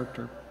Boaz's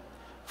character.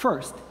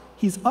 First,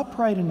 he's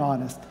upright and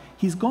honest.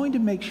 He's going to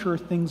make sure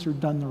things are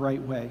done the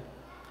right way.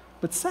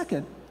 But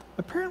second,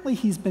 apparently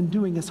he's been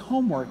doing his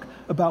homework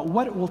about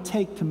what it will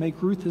take to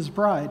make Ruth his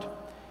bride.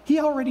 He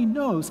already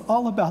knows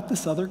all about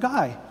this other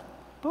guy.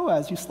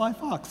 Boaz, you sly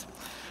fox.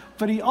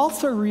 But he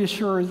also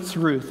reassures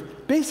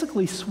Ruth,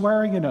 basically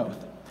swearing an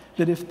oath,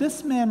 that if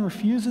this man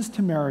refuses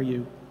to marry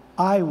you,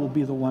 I will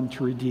be the one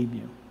to redeem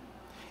you.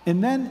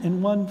 And then,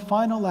 in one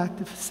final act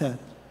of Hesed,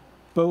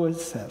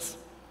 Boaz says,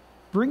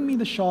 "Bring me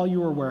the shawl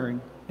you are wearing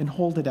and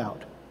hold it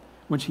out."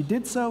 When she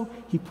did so,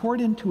 he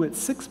poured into it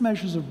 6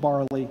 measures of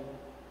barley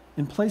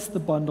and placed the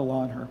bundle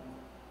on her.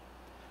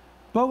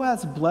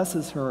 Boaz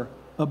blesses her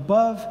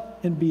above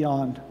and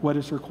beyond what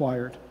is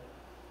required.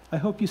 I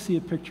hope you see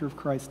a picture of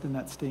Christ in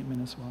that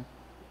statement as well.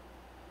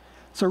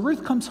 So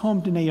Ruth comes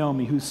home to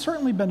Naomi, who's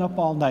certainly been up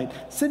all night,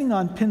 sitting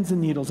on pins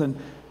and needles. And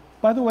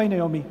by the way,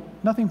 Naomi,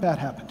 nothing bad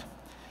happened.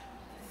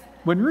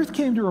 When Ruth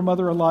came to her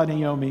mother-in-law,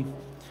 Naomi,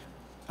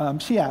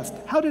 she asked,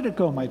 "How did it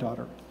go, my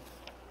daughter?"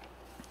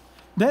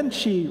 Then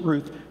she,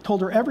 Ruth,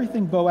 told her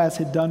everything Boaz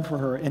had done for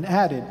her and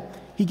added,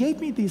 "He gave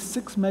me these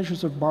 6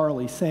 measures of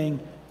barley, saying,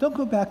 'Don't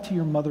go back to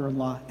your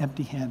mother-in-law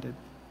empty-handed.'"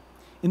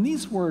 And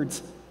these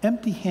words,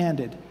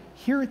 empty-handed,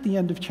 here at the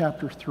end of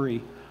chapter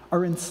 3,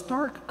 are in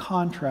stark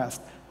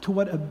contrast to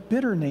what a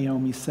bitter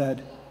Naomi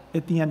said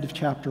at the end of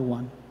chapter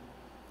 1.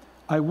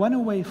 "I went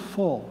away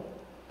full,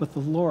 but the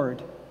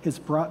Lord has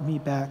brought me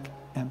back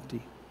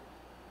empty."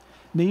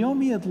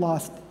 Naomi had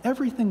lost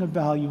everything of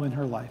value in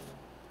her life,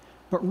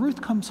 But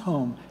Ruth comes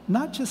home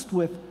not just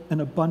with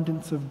an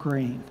abundance of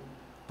grain,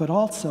 but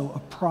also a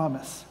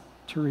promise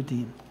to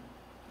redeem.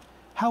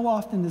 How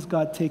often has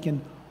God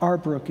taken our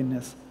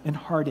brokenness and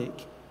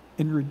heartache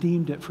and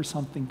redeemed it for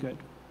something good?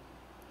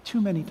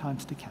 Too many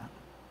times to count.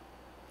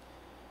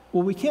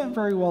 Well, we can't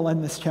very well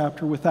end this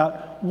chapter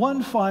without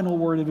one final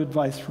word of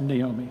advice from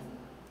Naomi.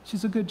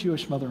 She's a good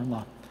Jewish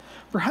mother-in-law.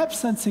 Perhaps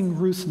sensing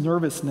Ruth's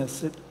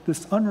nervousness at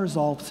this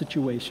unresolved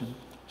situation,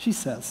 she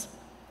says,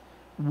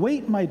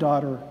 "Wait, my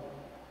daughter,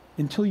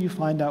 until you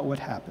find out what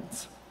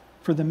happens,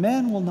 for the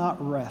man will not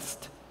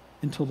rest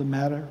until the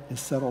matter is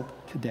settled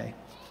today."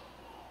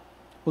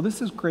 Well,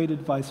 this is great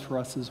advice for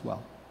us as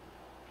well.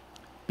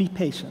 Be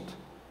patient.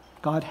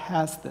 God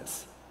has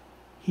this.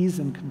 He's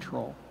in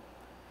control.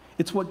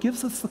 It's what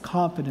gives us the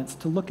confidence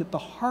to look at the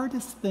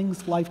hardest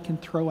things life can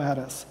throw at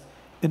us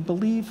and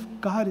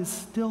believe God is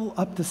still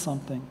up to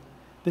something,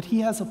 that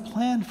he has a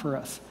plan for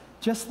us,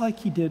 just like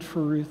he did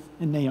for Ruth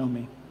and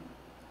Naomi.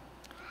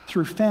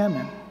 Through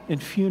famine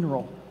and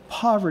funeral,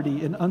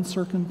 poverty and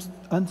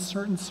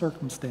uncertain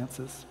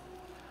circumstances,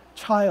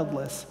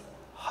 childless,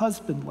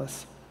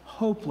 husbandless,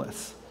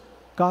 hopeless,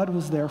 God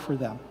was there for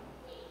them.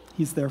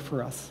 He's there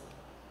for us.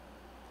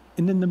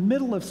 And in the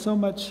middle of so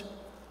much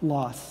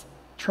loss,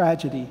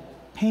 tragedy,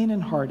 pain,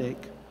 and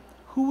heartache,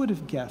 who would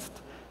have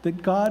guessed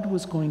that God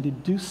was going to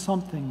do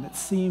something that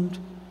seemed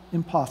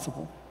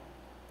impossible?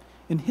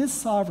 In his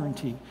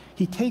sovereignty,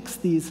 he takes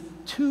these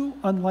two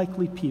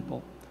unlikely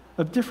people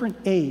of different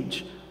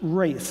age,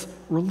 race,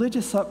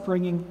 religious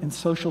upbringing, and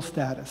social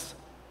status,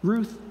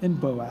 Ruth and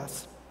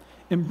Boaz,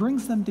 and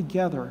brings them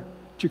together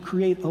to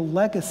create a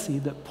legacy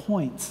that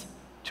points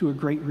to a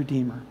great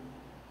Redeemer.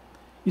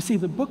 You see,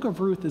 the book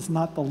of Ruth is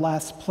not the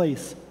last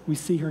place we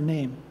see her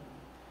name.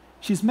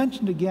 She's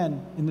mentioned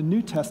again in the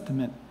New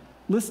Testament,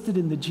 listed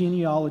in the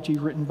genealogy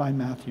written by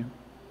Matthew.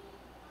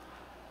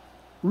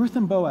 Ruth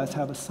and Boaz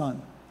have a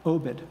son,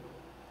 Obed,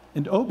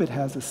 and Obed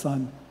has a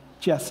son,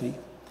 Jesse,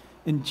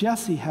 and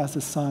Jesse has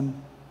a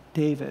son,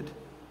 David.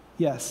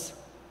 Yes,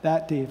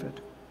 that David.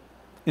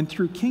 And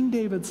through King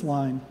David's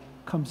line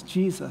comes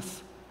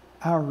Jesus,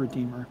 our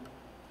Redeemer.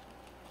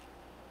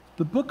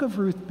 The book of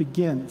Ruth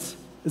begins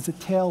as a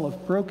tale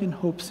of broken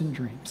hopes and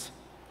dreams,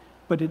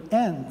 but it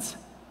ends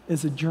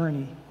as a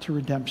journey to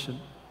redemption.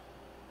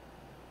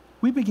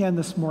 We began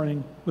this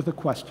morning with a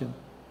question,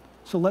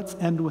 so let's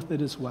end with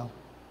it as well.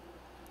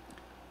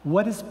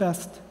 What is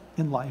best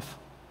in life?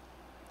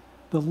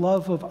 The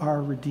love of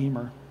our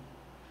Redeemer.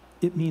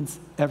 It means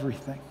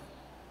everything.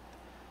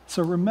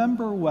 So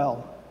remember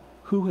well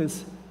who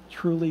has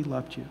truly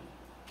loved you,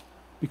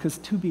 because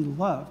to be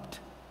loved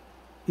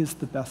is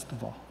the best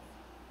of all.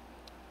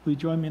 Will you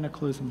join me in a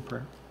closing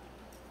prayer?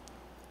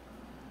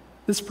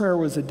 This prayer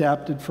was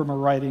adapted from a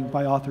writing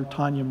by author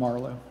Tanya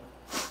Marlowe.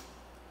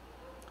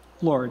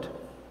 Lord,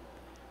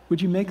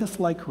 would you make us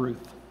like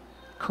Ruth,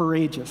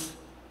 courageous,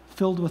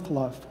 filled with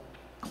love,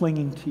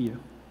 clinging to you?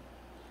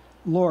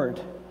 Lord,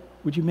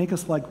 would you make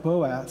us like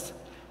Boaz,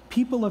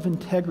 people of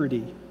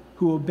integrity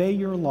who obey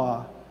your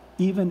law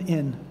even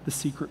in the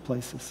secret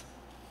places?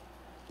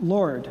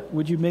 Lord,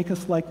 would you make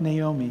us like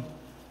Naomi,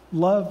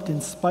 loved in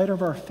spite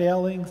of our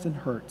failings and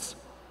hurts,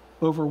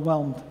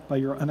 overwhelmed by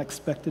your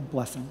unexpected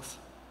blessings?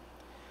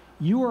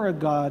 You are a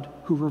God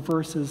who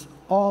reverses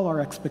all our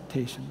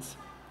expectations,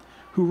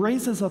 who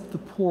raises up the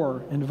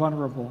poor and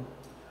vulnerable,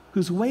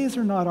 whose ways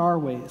are not our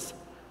ways,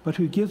 but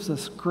who gives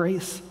us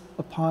grace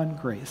upon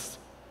grace.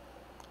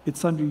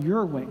 It's under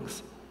your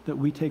wings that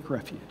we take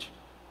refuge.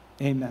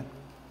 Amen.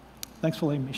 Thanks for letting me share.